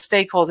to be the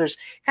stakeholders?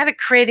 Kind of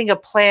creating a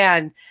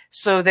plan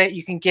so that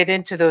you can get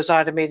into those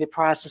automated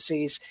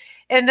processes.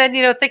 And then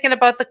thinking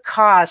about the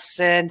costs,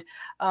 and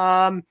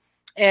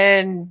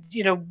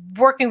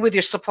working with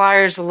your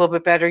suppliers a little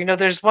bit better.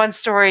 There's one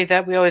story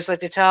that we always like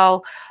to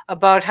tell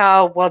about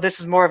how, well, this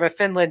is more of a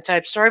Finland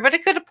type story, but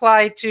it could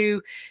apply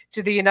to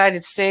the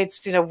United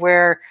States,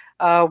 where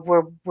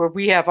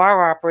we have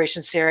our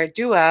operations here at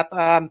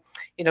Dooap.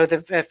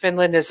 The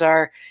Finland is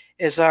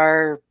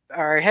our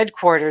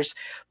headquarters.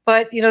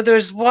 But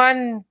there's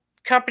one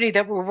company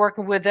that we're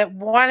working with that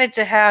wanted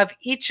to have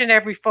each and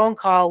every phone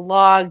call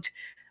logged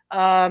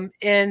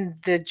in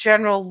the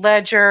general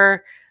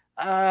ledger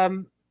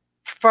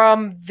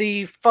from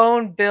the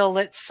phone bill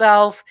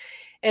itself.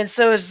 And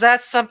so is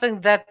that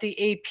something that the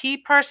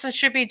AP person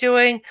should be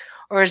doing,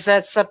 or is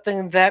that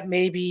something that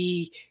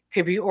maybe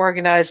could be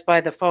organized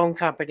by the phone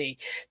company?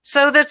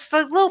 So that's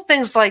the little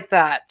things like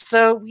that.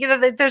 So,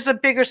 there's a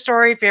bigger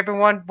story. If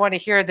everyone want to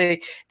hear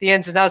the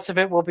ins and outs of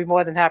it, we'll be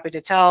more than happy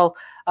to tell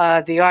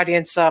the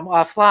audience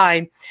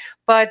offline.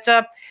 But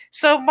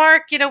so,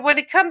 Mark, when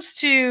it comes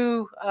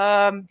to,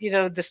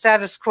 the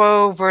status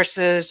quo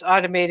versus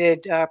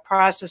automated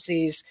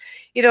processes,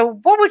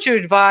 what would you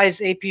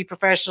advise AP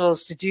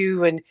professionals to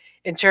do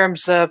in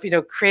terms of,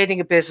 creating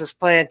a business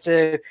plan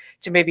to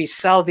maybe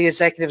sell the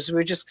executives? We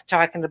were just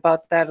talking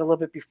about that a little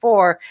bit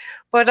before,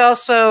 but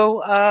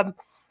also, are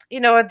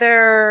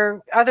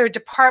there other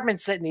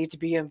departments that need to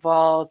be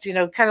involved,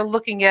 kind of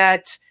looking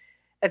at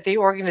the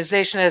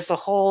organization as a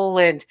whole?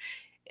 And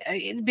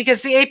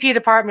because the AP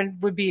department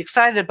would be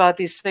excited about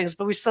these things,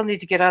 but we still need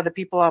to get other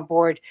people on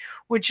board.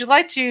 Would you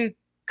like to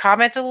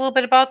comment a little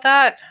bit about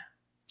that?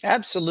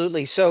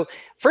 Absolutely. So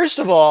first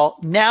of all,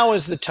 now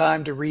is the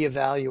time to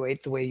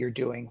reevaluate the way you're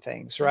doing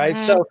things, right?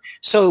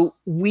 So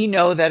we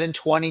know that in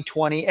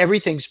 2020,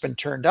 everything's been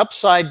turned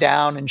upside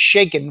down and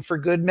shaken for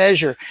good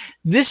measure.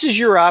 This is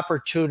your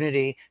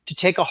opportunity to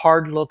take a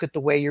hard look at the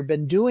way you've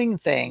been doing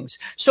things.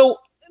 So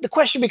the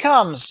question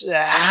becomes,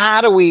 how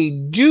do we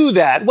do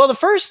that? Well, the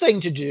first thing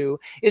to do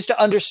is to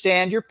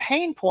understand your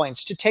pain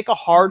points, to take a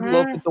hard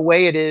look at the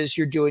way it is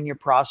you're doing your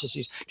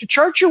processes, to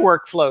chart your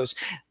workflows.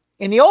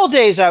 In the old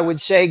days, I would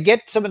say,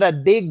 get some of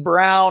that big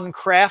brown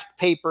craft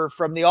paper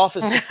from the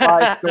office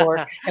supply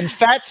store and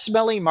fat,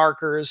 smelly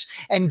markers,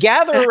 and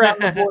gather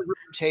around the boardroom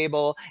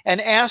table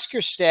and ask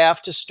your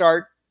staff to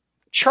start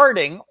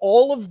charting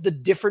all of the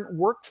different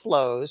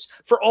workflows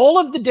for all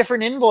of the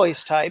different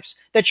invoice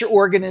types that your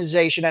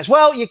organization has.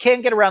 Well, you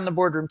can't get around the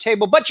boardroom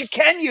table, but you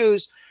can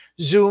use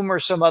Zoom or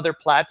some other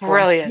platform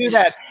to do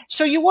that.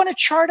 So you want to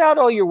chart out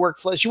all your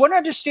workflows. You want to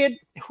understand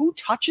who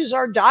touches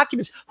our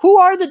documents, who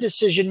are the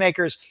decision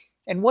makers,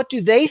 and what do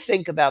they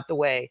think about the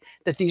way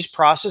that these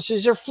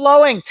processes are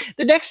flowing?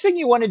 The next thing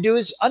you want to do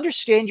is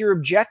understand your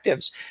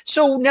objectives.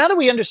 So now that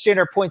we understand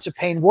our points of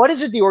pain, what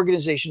is it the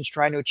organization's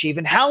trying to achieve,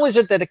 and how is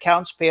it that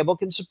accounts payable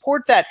can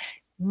support that?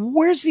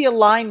 Where's the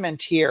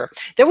alignment here?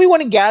 Then we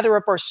want to gather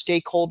up our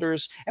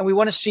stakeholders, and we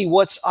want to see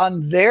what's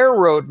on their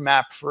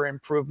roadmap for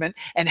improvement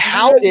and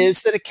how it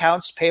is that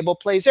accounts payable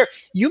plays there.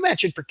 You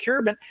mentioned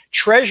procurement,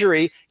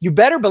 treasury. You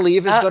better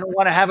believe is going to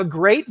want to have a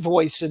great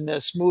voice in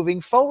this moving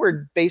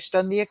forward based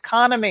on the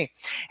economy.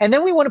 And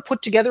then we want to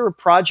put together a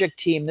project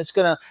team that's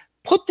going to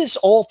put this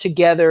all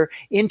together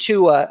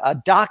into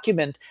a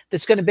document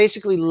that's going to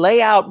basically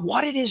lay out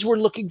what it is we're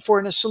looking for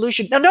in a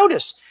solution. Now,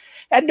 notice,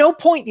 at no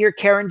point here,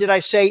 Karen, did I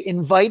say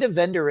invite a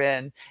vendor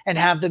in and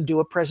have them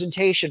do a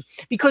presentation,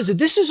 because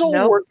this is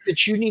all work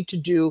that you need to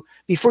do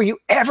before you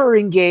ever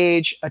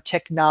engage a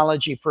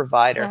technology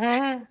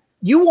provider.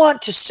 You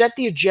want to set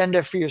the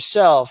agenda for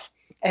yourself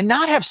and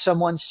not have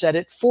someone set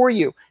it for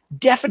you.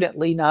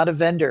 Definitely not a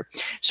vendor.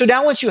 So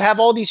now once you have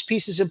all these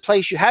pieces in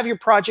place, you have your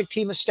project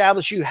team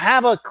established, you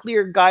have a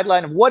clear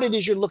guideline of what it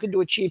is you're looking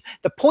to achieve,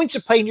 the points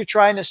of pain you're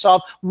trying to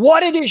solve,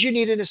 what it is you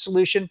need in a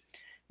solution.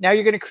 Now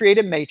you're going to create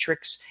a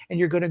matrix, and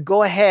you're going to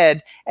go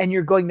ahead and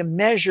you're going to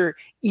measure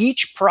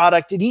each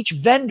product and each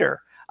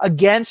vendor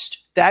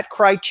against that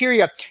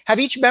criteria. Have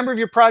each member of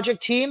your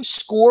project team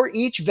score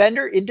each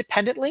vendor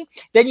independently.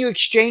 Then you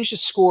exchange the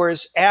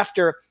scores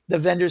after the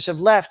vendors have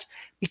left,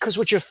 because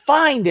what you'll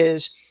find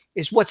is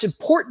what's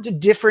important to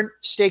different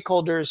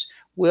stakeholders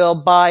will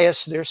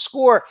bias their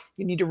score.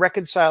 You need to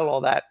reconcile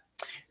all that.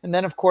 And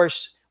then, of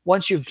course,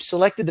 once you've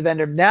selected the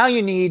vendor, now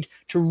you need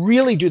to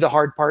really do the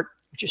hard part,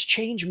 which is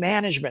change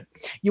management.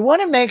 You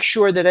want to make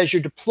sure that as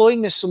you're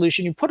deploying this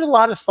solution, you put a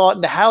lot of thought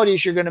into how it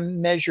is you're going to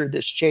measure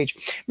this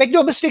change. Make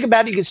no mistake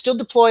about it, you can still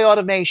deploy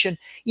automation,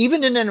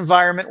 even in an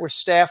environment where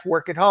staff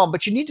work at home,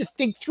 but you need to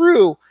think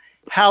through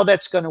how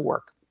that's going to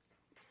work.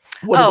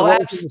 What are the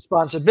roles and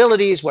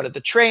responsibilities? What are the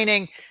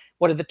training?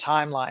 What are the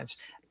timelines?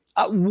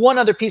 One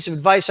other piece of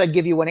advice I'd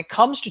give you when it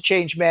comes to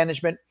change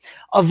management,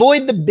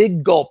 avoid the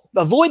big gulp,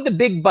 avoid the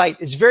big bite.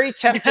 It's very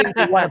tempting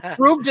to want to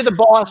prove to the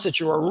boss that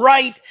you were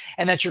right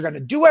and that you're going to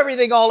do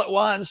everything all at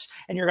once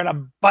and you're going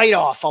to bite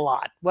off a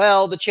lot.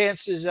 Well, the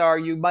chances are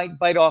you might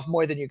bite off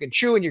more than you can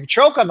chew and you can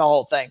choke on the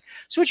whole thing.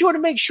 So what you want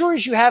to make sure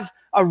is you have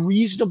a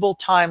reasonable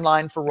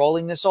timeline for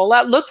rolling this all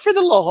out. Look for the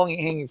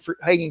low-hanging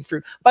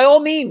fruit. By all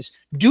means,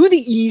 do the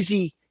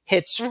easy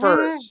hits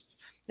first.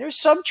 There's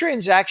some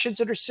transactions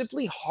that are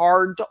simply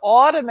hard to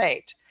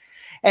automate.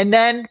 And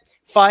then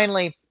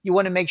finally, you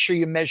want to make sure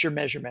you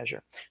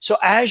measure. So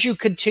as you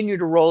continue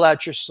to roll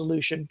out your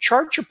solution,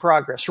 chart your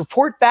progress,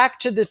 report back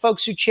to the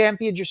folks who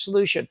championed your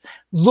solution.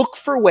 Look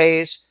for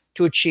ways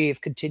to achieve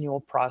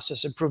continual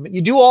process improvement.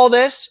 You do all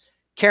this,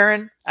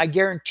 Karen, I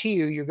guarantee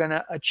you're going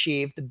to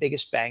achieve the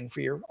biggest bang for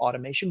your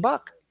automation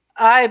buck.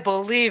 I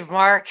believe,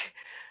 Mark.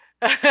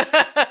 In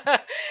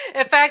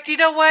fact, you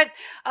know what?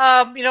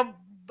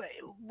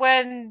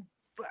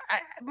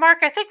 Mark,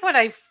 I think when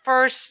I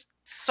first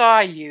saw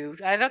you,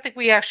 I don't think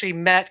we actually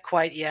met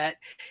quite yet,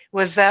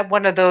 was at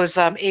one of those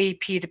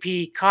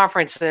AP2P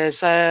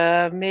conferences.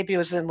 Maybe it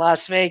was in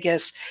Las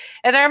Vegas.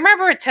 And I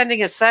remember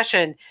attending a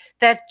session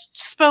that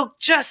spoke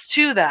just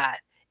to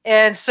that.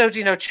 And so,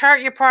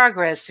 chart your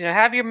progress,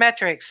 have your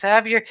metrics,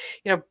 have your,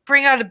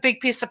 bring out a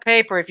big piece of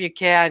paper if you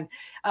can,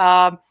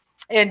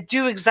 and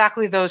do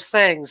exactly those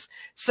things.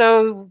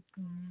 So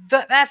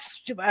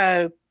that's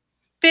a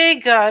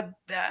big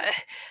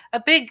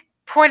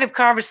point of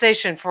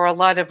conversation for a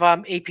lot of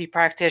AP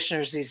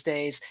practitioners these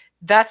days.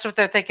 That's what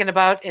they're thinking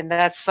about, and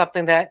that's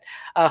something that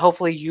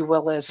hopefully you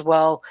will as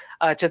well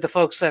to the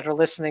folks that are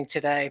listening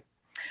today.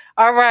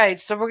 All right,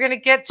 so we're going to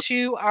get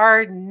to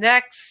our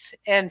next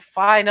and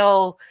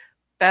final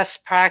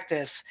best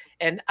practice,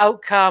 an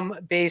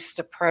outcome-based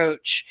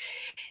approach.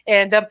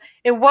 And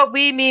what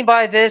we mean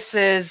by this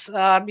is,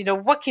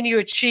 what can you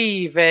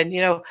achieve, and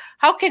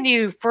how can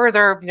you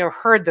further,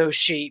 herd those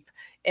sheep,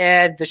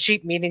 and the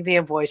sheep meaning the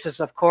invoices,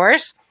 of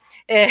course,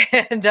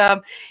 and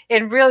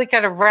really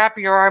kind of wrap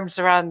your arms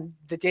around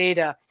the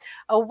data.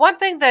 One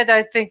thing that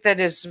I think that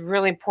is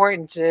really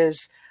important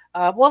is,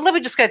 let me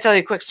just kind of tell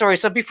you a quick story.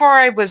 So before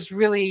I was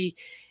really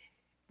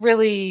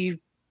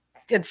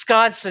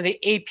ensconced in the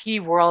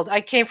AP world,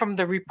 I came from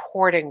the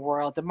reporting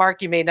world. And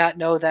Mark, you may not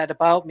know that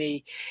about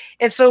me.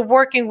 And so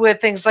working with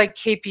things like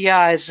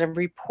KPIs and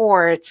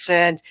reports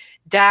and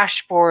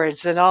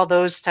dashboards and all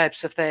those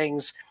types of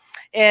things.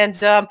 And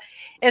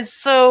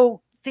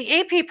so the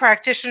AP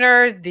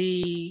practitioner, and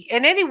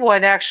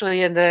anyone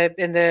actually in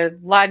the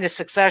line of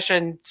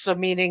succession, so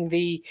meaning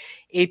the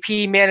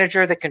AP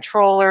manager, the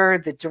controller,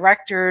 the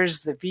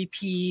directors, the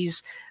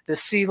VPs, the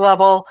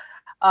C-level,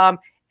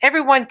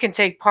 everyone can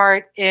take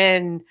part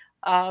in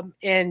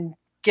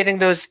getting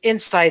those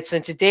insights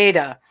into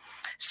data.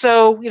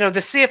 So, the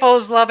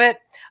CFOs love it.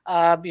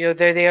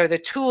 They are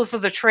the tools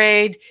of the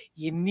trade.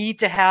 You need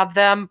to have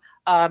them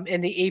in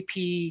the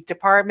AP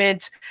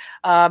department.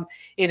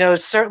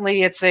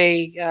 Certainly it's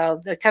a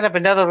kind of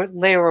another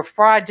layer of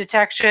fraud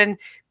detection,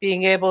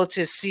 being able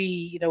to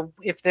see,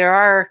 if there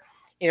are,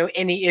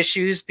 any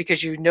issues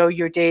because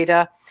your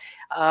data.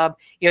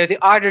 The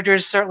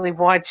auditors certainly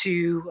want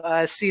to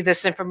see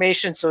this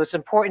information, so it's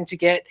important to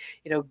get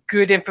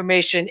good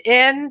information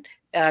in,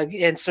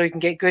 and so you can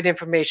get good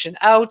information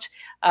out.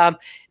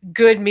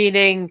 Good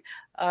meaning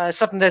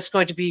something that's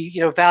going to be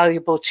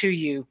valuable to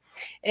you,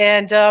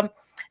 and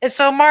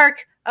so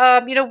Mark,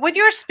 when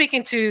you're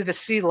speaking to the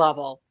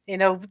C-level,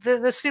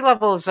 the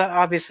C-level is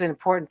obviously an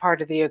important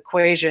part of the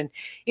equation.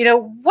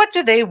 What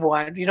do they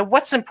want?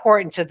 What's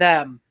important to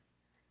them?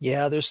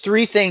 Yeah, there's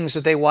three things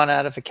that they want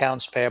out of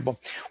accounts payable.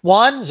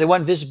 One is they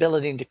want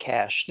visibility into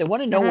cash. They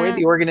want to know where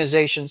the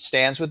organization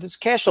stands with its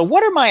cash flow.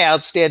 What are my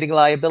outstanding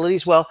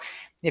liabilities? Well,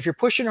 if you're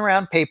pushing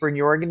around paper in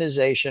your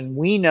organization,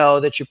 we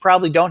know that you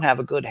probably don't have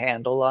a good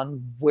handle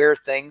on where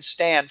things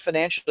stand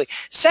financially.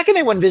 Second,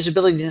 they want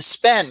visibility to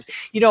spend.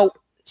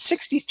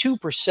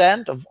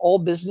 62% of all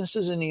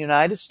businesses in the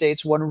United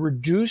States want to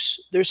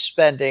reduce their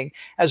spending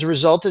as a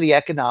result of the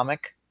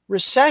economic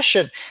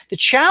recession. The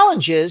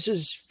challenge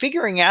is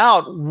figuring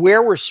out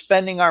where we're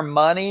spending our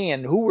money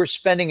and who we're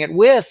spending it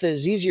with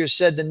is easier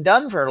said than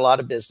done for a lot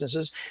of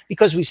businesses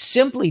because we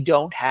simply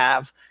don't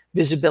have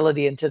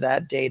visibility into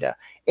that data.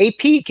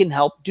 AP can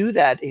help do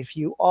that if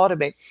you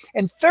automate.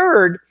 And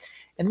third,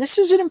 and this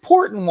is an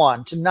important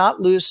one to not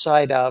lose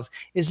sight of,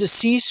 is the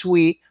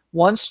C-suite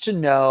wants to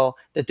know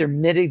that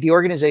the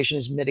organization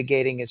is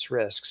mitigating its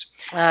risks.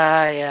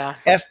 Yeah.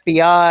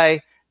 FBI,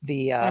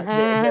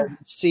 the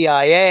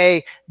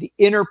CIA, the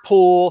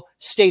Interpol,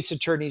 states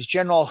attorneys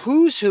general,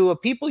 who's who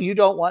of people you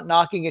don't want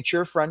knocking at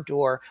your front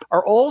door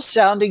are all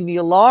sounding the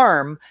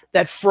alarm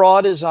that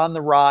fraud is on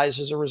the rise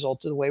as a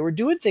result of the way we're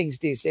doing things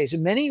these days.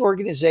 In many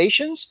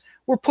organizations,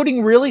 we're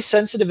putting really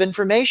sensitive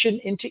information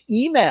into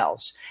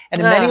emails.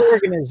 And in many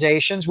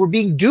organizations, we're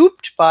being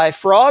duped by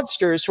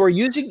fraudsters who are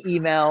using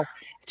email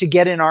to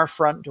get in our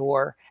front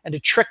door and to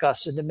trick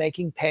us into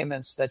making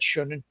payments that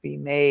shouldn't be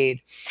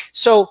made.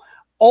 So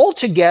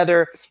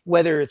altogether,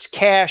 whether it's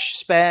cash,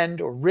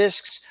 spend, or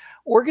risks,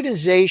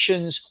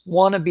 organizations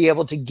want to be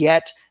able to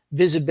get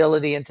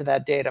visibility into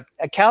that data.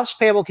 Accounts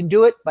Payable can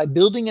do it by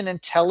building an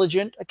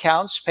intelligent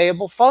accounts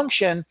payable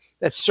function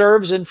that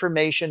serves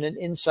information and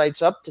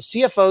insights up to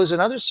CFOs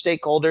and other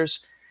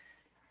stakeholders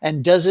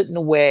and does it in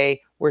a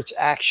way where it's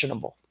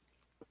actionable.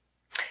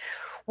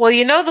 Well,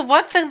 you know, the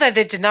one thing that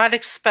I did not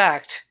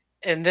expect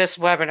in this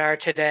webinar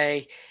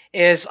today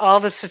is all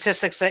the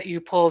statistics that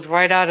you pulled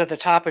right out of the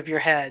top of your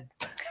head.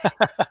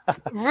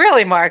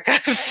 Really, Mark,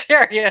 I'm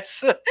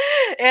serious.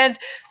 And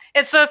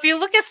so if you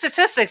look at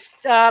statistics,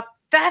 that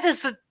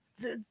is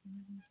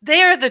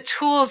they are the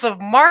tools of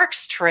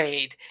Mark's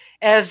trade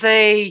as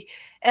a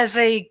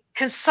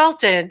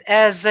consultant,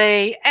 as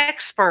a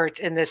expert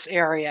in this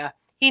area.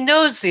 He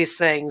knows these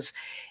things.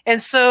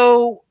 And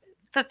so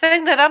the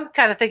thing that I'm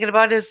kind of thinking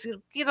about is,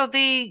 you know,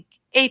 the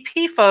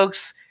AP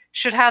folks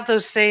should have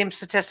those same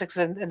statistics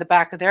in the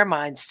back of their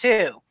minds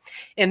too.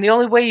 And the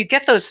only way you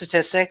get those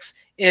statistics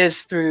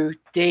is through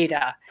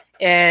data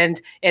and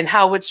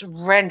how it's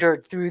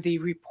rendered through the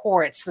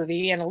reports, through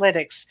the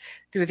analytics,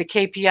 through the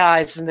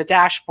KPIs and the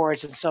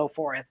dashboards and so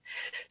forth.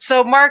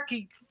 So Mark,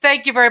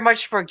 thank you very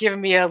much for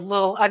giving me a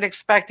little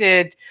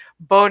unexpected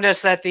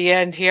bonus at the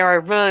end here. I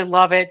really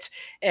love it.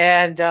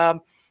 And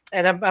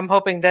I'm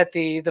hoping that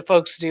the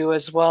folks do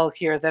as well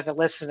here that are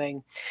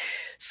listening.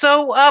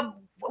 So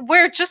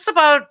we're just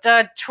about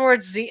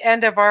towards the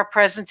end of our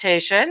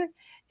presentation.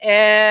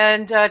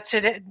 And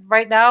today,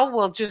 right now,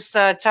 we'll just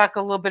talk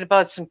a little bit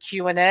about some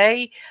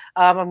Q&A.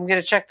 I'm going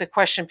to check the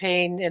question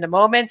pane in a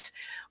moment.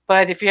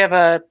 But if you have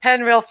a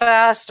pen real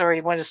fast or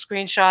you want to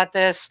screenshot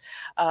this,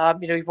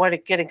 you know, you want to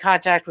get in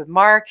contact with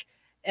Mark,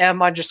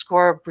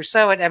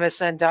 m_Brousseau at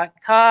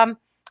msn.com.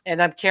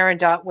 And I'm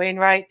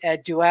Karen.Wainwright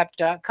at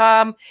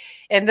Dooap.com.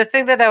 And the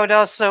thing that I would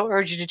also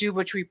urge you to do,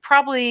 which we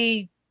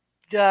probably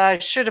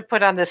should have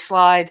put on this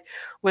slide,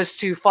 was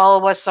to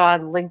follow us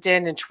on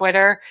LinkedIn and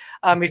Twitter.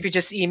 If you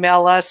just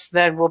email us,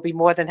 then we'll be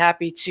more than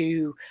happy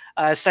to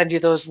send you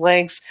those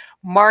links.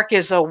 Mark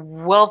is a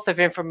wealth of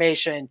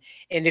information.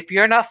 And if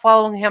you're not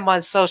following him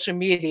on social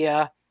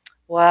media,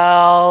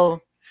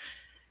 well,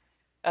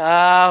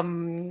 I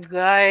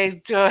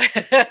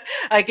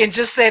can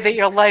just say that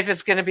your life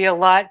is going to be a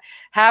lot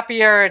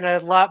happier and a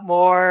lot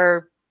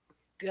more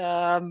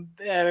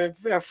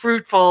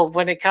fruitful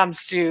when it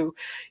comes to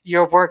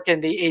your work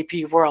in the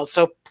AP world.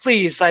 So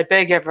please, I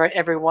beg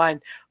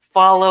everyone,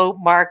 follow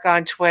Mark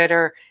on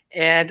Twitter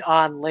and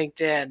on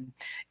LinkedIn.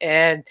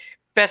 And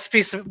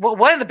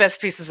one of the best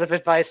pieces of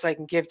advice I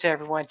can give to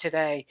everyone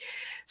today.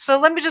 So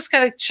let me just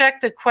kind of check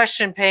the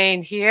question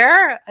pane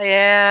here.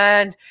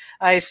 And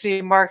I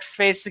see Mark's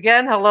face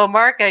again. Hello,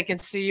 Mark. I can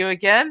see you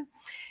again.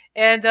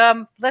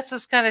 And let's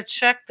just kind of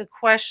check the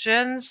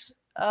questions.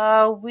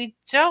 We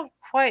don't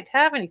quite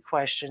have any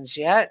questions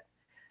yet.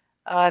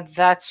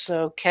 That's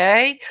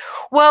okay.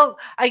 Well,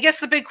 I guess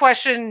the big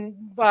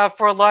question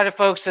for a lot of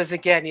folks is,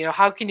 again, you know,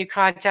 how can you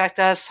contact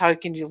us? How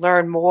can you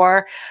learn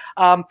more?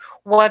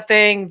 One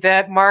thing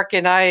that Mark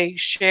and I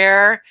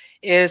share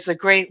is a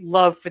great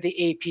love for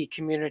the AP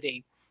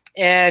community.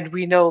 And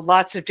we know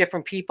lots of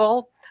different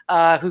people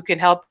who can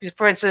help.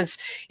 For instance,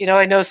 you know,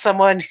 I know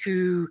someone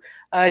who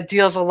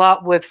deals a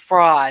lot with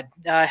fraud,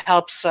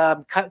 helps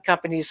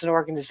companies and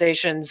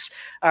organizations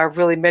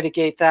really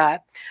mitigate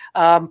that.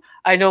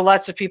 I know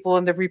lots of people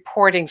in the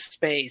reporting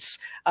space,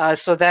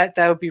 so that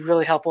would be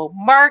really helpful.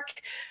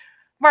 Mark,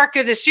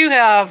 goodness, you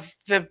have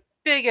the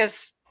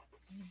biggest,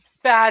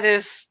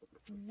 baddest,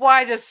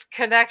 widest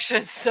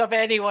connections of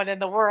anyone in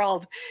the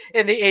world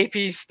in the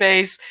AP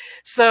space.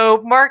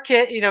 So Mark,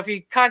 you know, if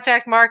you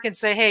contact Mark and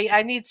say, hey,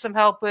 I need some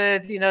help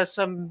with, you know,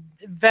 some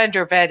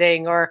vendor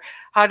vetting, or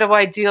how do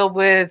I deal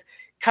with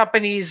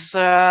companies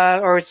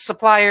or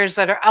suppliers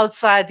that are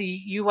outside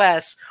the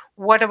US?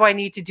 What do I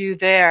need to do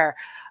there?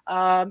 You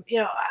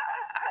know,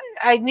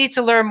 I need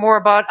to learn more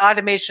about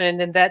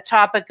automation and that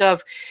topic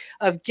of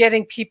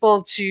getting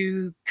people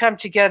to come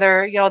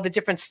together, you know, the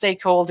different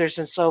stakeholders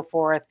and so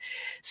forth.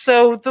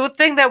 So the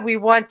thing that we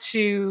want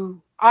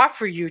to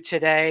offer you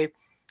today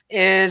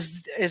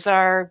is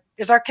our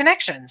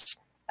connections.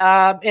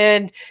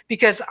 And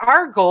because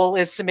our goal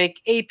is to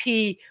make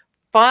AP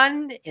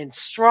fun and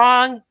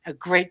strong, a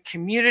great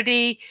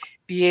community,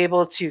 be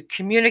able to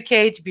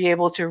communicate, be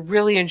able to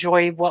really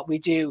enjoy what we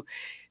do.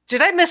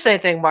 Did I miss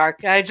anything,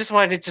 Mark? I just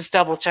wanted to just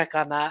double check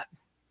on that.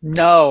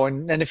 No,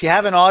 and if you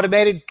haven't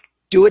automated,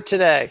 do it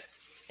today.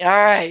 All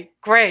right,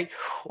 great.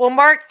 Well,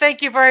 Mark,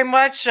 thank you very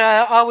much.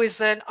 Always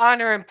an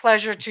honor and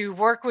pleasure to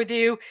work with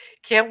you.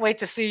 Can't wait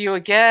to see you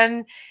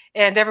again.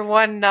 And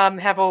everyone,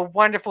 have a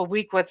wonderful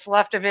week, what's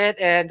left of it,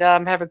 and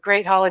have a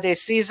great holiday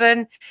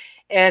season.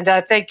 And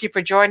thank you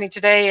for joining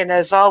today. And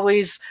as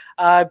always,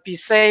 be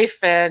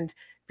safe and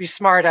be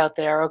smart out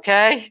there,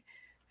 okay?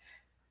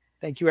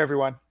 Thank you,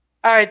 everyone.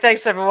 All right,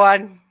 thanks,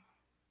 everyone.